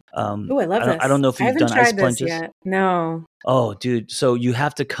I love this. I don't know if you've done ice plunges yet. No. Oh, dude. So you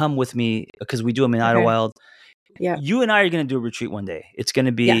have to come with me, because we do them in Idlewild. Yeah. You and I are going to do a retreat one day. It's going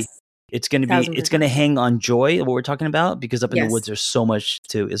to be it's going to hang on joy, what we're talking about, because up in the woods, there's so much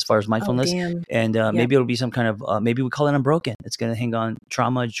as far as mindfulness. And maybe it'll be some kind of, maybe we call it unbroken. It's going to hang on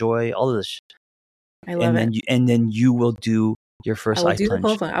trauma, joy, all of this. I love it. And then you will do your first ice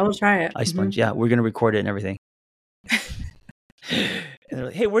plunge. I will try it. Ice plunge. Yeah. We're going to record it and everything. And they're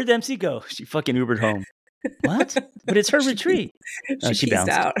like, hey, where'd the MC go? She fucking Ubered home. What? But it's her retreat. She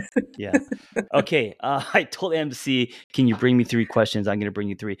bounced out. Yeah. Okay. I told MC, can you bring me 3 questions? I'm going to bring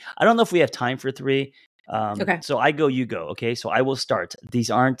you 3. I don't know if we have time for 3. So I go, you go. Okay. So I will start.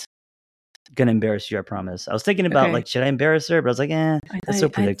 These aren't going to embarrass you, I promise. I was thinking about should I embarrass her? But I was like, that's so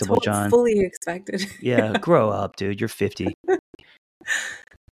predictable, John. Fully expected. Yeah. Grow up, dude. You're 50.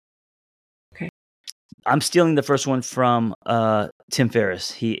 Okay. I'm stealing the first one from Tim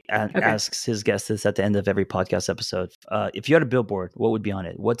Ferriss. He asks his guests this at the end of every podcast episode. If you had a billboard, what would be on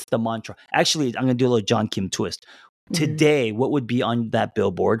it? What's the mantra? Actually, I'm going to do a little John Kim twist. Today, what would be on that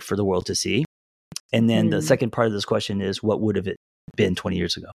billboard for the world to see? And then the second part of this question is, what would have it been 20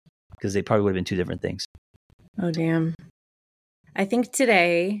 years ago? Because they probably would have been 2 different things. Oh, damn. I think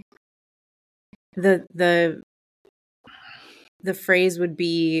today, the phrase would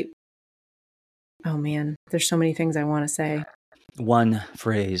be, oh man, there's so many things I want to say. One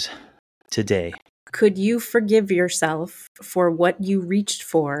phrase today. Could you forgive yourself for what you reached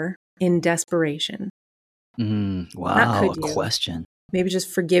for in desperation? Wow, a question. Maybe just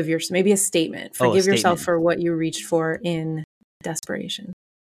forgive yourself. Maybe a statement. Forgive yourself for what you reached for in desperation.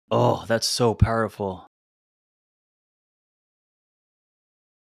 Oh, that's so powerful.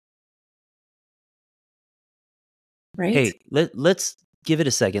 Right? Hey, let's give it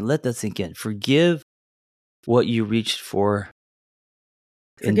a second. Let that sink in. Forgive what you reached for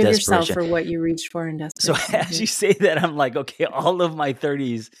in desperation. Forgive yourself for what you reached for in desperation. So as you say that, I'm like, okay, all of my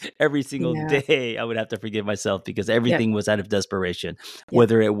 30s, every single day, I would have to forgive myself because everything was out of desperation,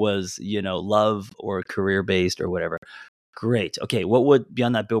 whether it was, love or career-based or whatever. Great. Okay, what would be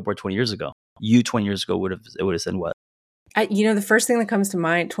on that billboard 20 years ago? You 20 years ago would have said what? The first thing that comes to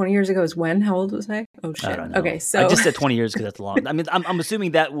mind 20 years ago is when? How old was I? Oh, shit. I don't know. Okay, so I just said 20 years because that's long. I mean, I'm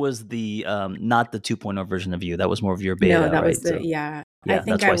assuming that was the not the 2.0 version of you. That was more of your beta, no, that right? was I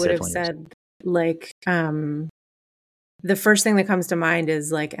think I would have said, like, the first thing that comes to mind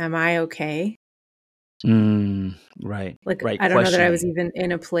is, like, am I okay? Right. Like, right. I don't know that I was even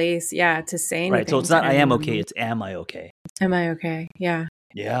in a place, to say anything. Right. So it's not I am okay, it's am I okay? Am I okay? Yeah.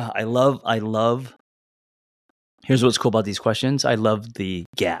 Yeah. I love. Here's what's cool about these questions. I love the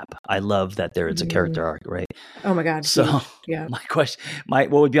gap. I love that it's a character arc, right? Oh my God. So my question,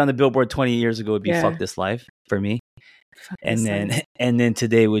 what would be on the billboard 20 years ago would be fuck this life for me. And then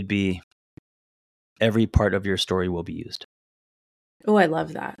today would be every part of your story will be used. Oh, I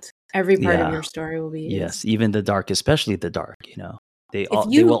love that. Every part of your story will be used. Yes, even the dark, especially the dark, they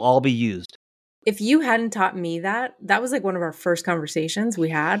will all be used. If you hadn't taught me that was like one of our first conversations we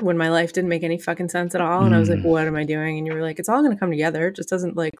had when my life didn't make any fucking sense at all. And I was like, what am I doing? And you were like, it's all going to come together. It just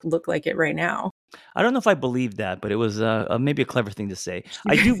doesn't look like it right now. I don't know if I believe that, but it was maybe a clever thing to say.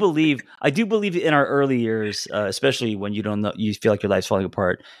 I do believe in our early years, especially when you don't know, you feel like your life's falling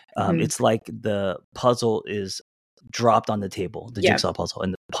apart. It's like the puzzle is dropped on the table, the jigsaw puzzle,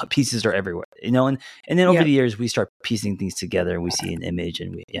 and the pieces are everywhere, and then over the years we start piecing things together and we see an image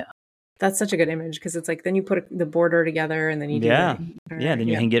and That's such a good image because it's like then you put the border together and then you do then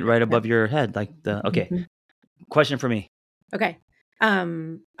you hang it right above your head like the Question for me. Okay.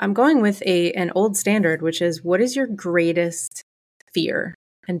 I'm going with an old standard, which is, what is your greatest fear?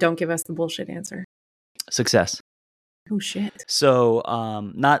 And don't give us the bullshit answer. Success. Oh shit. So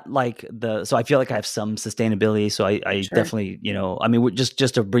not like so I feel like I have some sustainability. So I definitely,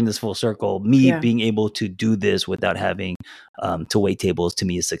 just to bring this full circle, being able to do this without having to wait tables to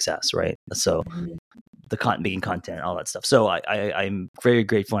me is success, right? So making content, all that stuff. So I'm very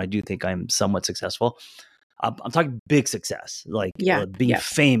grateful, and I do think I'm somewhat successful. I'm talking big success, like being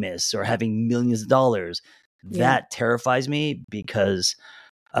famous or having millions of dollars. that terrifies me because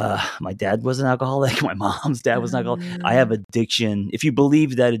my dad was an alcoholic. My mom's dad was an alcoholic. I have addiction. If you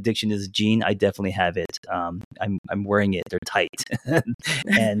believe that addiction is a gene, I definitely have it. I'm wearing it. They're tight,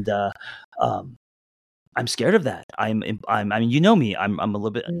 and I'm scared of that. I mean, you know me. I'm a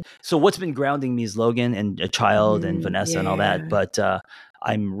little bit. So what's been grounding me is Logan and a child and Vanessa and all that. But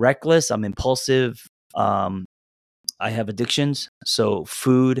I'm reckless. I'm impulsive. I have addictions. So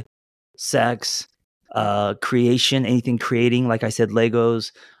food, sex, creation, anything creating, like I said,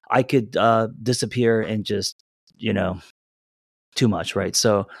 Legos, I could disappear and just, too much, right?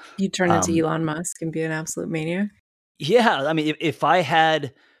 So you turn into Elon Musk and be an absolute maniac. Yeah, I mean, if I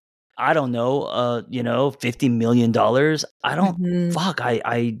had, I don't know, $50 million, I don't,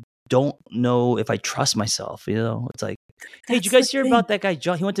 I don't know if I trust myself. It's like, hey, did you guys hear about that guy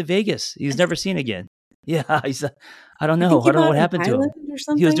John? He went to Vegas. He's never seen again. Yeah, I don't know. I don't know what happened to him. Or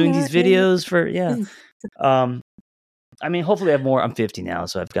something. He was doing these videos for I mean, hopefully I have more. I'm 50 now,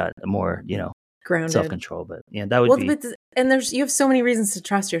 so I've got more, grounded self-control. But yeah, that would be. And you have so many reasons to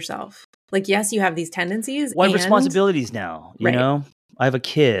trust yourself. Like, yes, you have these tendencies. What responsibilities now? You Right. know, I have a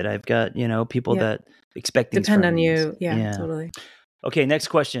kid. I've got people that expect things depend from on me. you. Yeah, totally. Okay, next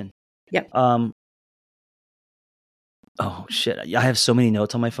question. Yep. Oh shit! I have so many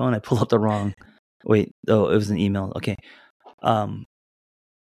notes on my phone. I pulled up the wrong. Wait. Oh, it was an email. Okay.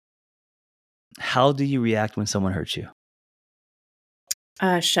 How do you react when someone hurts you?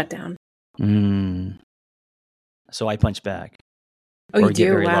 Shut down. So I punch back. Oh, or you get do?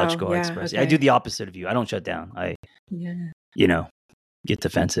 very Wow. logical. Yeah, Express. okay. I do the opposite of you. I don't shut down. I get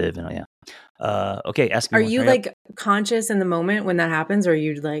defensive and okay. Ask me. Are more. you Hurry like conscious in the moment when that happens, or are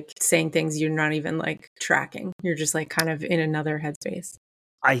you like saying things you're not even like tracking? You're just like kind of in another headspace.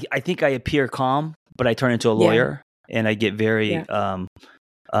 I think I appear calm, but I turn into a lawyer and I get very I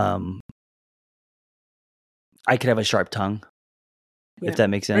could have a sharp tongue, if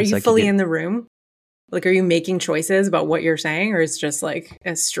that makes sense. Are you fully in the room? Like, are you making choices about what you're saying, or it's just like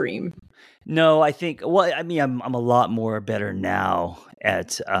a stream? No, I think. Well, I mean, I'm a lot more better now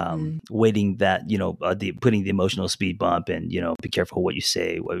at waiting that putting the emotional speed bump and be careful what you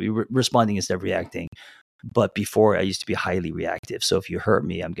say, responding instead of reacting. But before, I used to be highly reactive. So if you hurt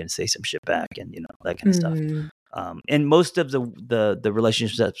me, I'm going to say some shit back and that kind of stuff. And most of the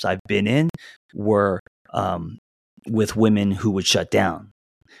relationships I've been in were with women who would shut down,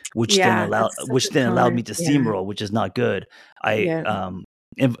 which then allowed me to steamroll, which is not good. And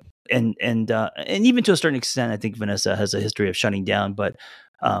even to a certain extent, I think Vanessa has a history of shutting down, but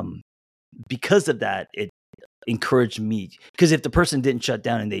because of that, it encouraged me. Because if the person didn't shut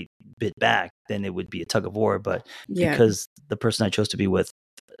down and they bit back, then it would be a tug of war. But because the person I chose to be with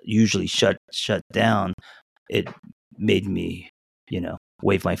usually shut down, it made me,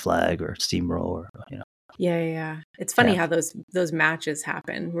 wave my flag or steamroll or Yeah. It's funny how those matches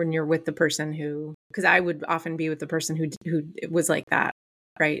happen when you're with the person who, because I would often be with the person who was like that,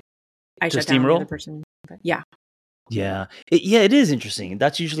 right? I shut down the other person. But yeah. It is interesting.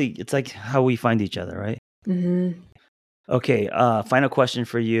 That's usually, it's like how we find each other, right? Mm-hmm. Okay. Final question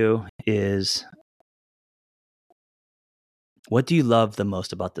for you is, what do you love the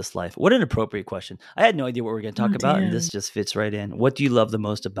most about this life? What an appropriate question. I had no idea what we were going to talk about, and this just fits right in. What do you love the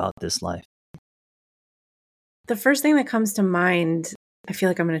most about this life? The first thing that comes to mind, I feel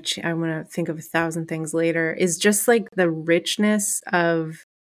like I'm going to think of 1,000 things later, is just like the richness of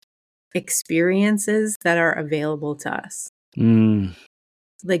experiences that are available to us.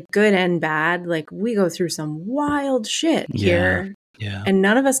 Like good and bad. Like we go through some wild shit here. Yeah. And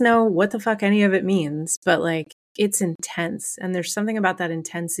none of us know what the fuck any of it means, but like it's intense. And there's something about that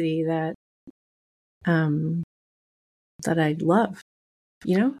intensity that I love.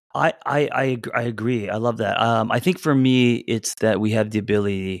 I agree. I love that. I think for me, it's that we have the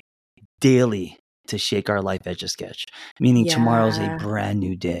ability daily to shake our life edge of sketch, meaning tomorrow's a brand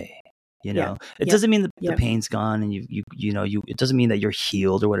new day. It doesn't mean the pain's gone and it doesn't mean that you're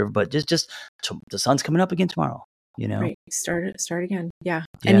healed or whatever, but just the sun's coming up again tomorrow. Right. Start again. Yeah.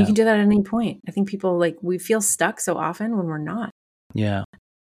 And you can do that at any point. I think people we feel stuck so often when we're not. Yeah.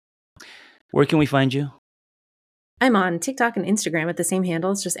 Where can we find you? I'm on TikTok and Instagram at the same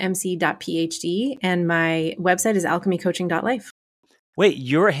handle. It's just mc.phd. And my website is alchemycoaching.life. Wait,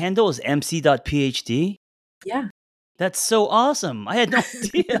 your handle is mc.phd? Yeah. That's so awesome. I had no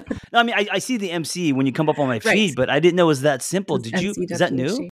idea. I mean, I see the MC when you come up on my feed, but I didn't know it was that simple. Is that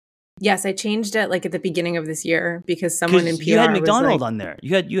new? Yes, I changed it at the beginning of this year because someone in PR you had McDonald on there.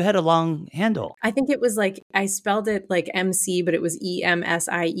 You had a long handle. I think it was I spelled it like MC, but it was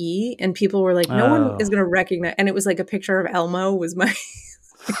EMSIE, and people were like, "No one is going to recognize." And it was like a picture of Elmo was my.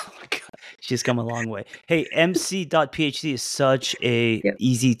 Oh my God. She's come a long way. Hey, mc.phd is such a Yep.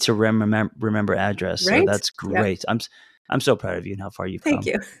 easy to remember address. So Right? that's Yep. great. I'm so proud of you and how far you've Thank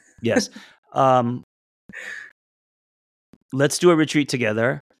come. you. Yes. Let's do a retreat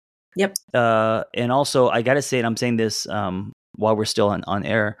together. Yep. And also, I got to say, and I'm saying this while we're still on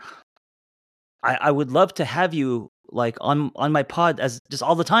air, I would love to have you like on my pod as just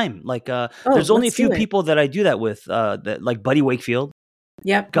all the time. Like, there's only a let's few do it. people that I do that with, that like Buddy Wakefield.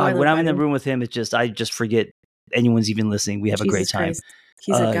 Yep. God, I when love I'm in the Buddy. room with him, I just forget anyone's even listening. We have a great Jesus time. Christ.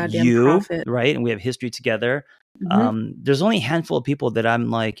 He's a goddamn You, prophet. right? And we have history together. Mhm. There's only a handful of people that I'm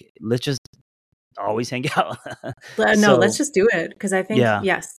like, let's just always hang out. No, let's just do it. Because I think, Yeah.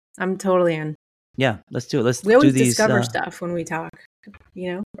 yes, I'm totally in. Yeah, let's do it. Let's We always do these. discover stuff when we talk,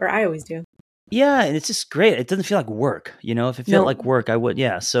 or I always do. Yeah, and it's just great. It doesn't feel like work, If it felt like work, I would.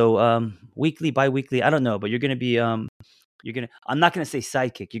 Yeah. So weekly, bi-weekly, I don't know, but you're gonna be I'm not gonna say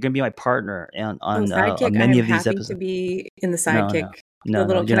sidekick. You're gonna be my partner on sidekick. I many am of these happy episodes. to be in the No, sidekick. no,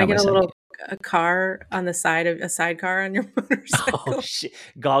 you're Can I not my get sidekick. a car on the side of a sidecar on your motorcycle? Oh shit!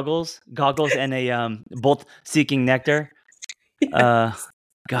 Goggles, and a both seeking nectar. Yes.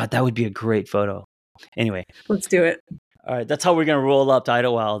 God, that would be a great photo. Anyway, let's do it. All right, that's how we're gonna roll up to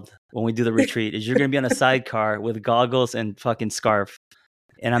Idlewild when we do the retreat. Is you're gonna be on a sidecar with goggles and fucking scarf,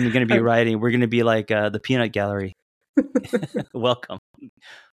 and I'm gonna be riding. We're gonna be like the peanut gallery. Welcome.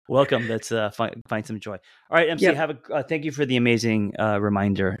 Let's find some joy. All right, MC, thank you for the amazing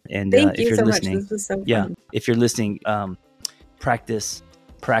reminder. And thank if you you're so listening, much. This was so fun. If you're listening, practice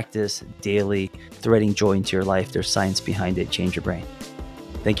daily, threading joy into your life. There's science behind it. Change your brain.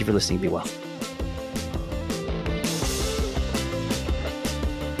 Thank you for listening. Be well.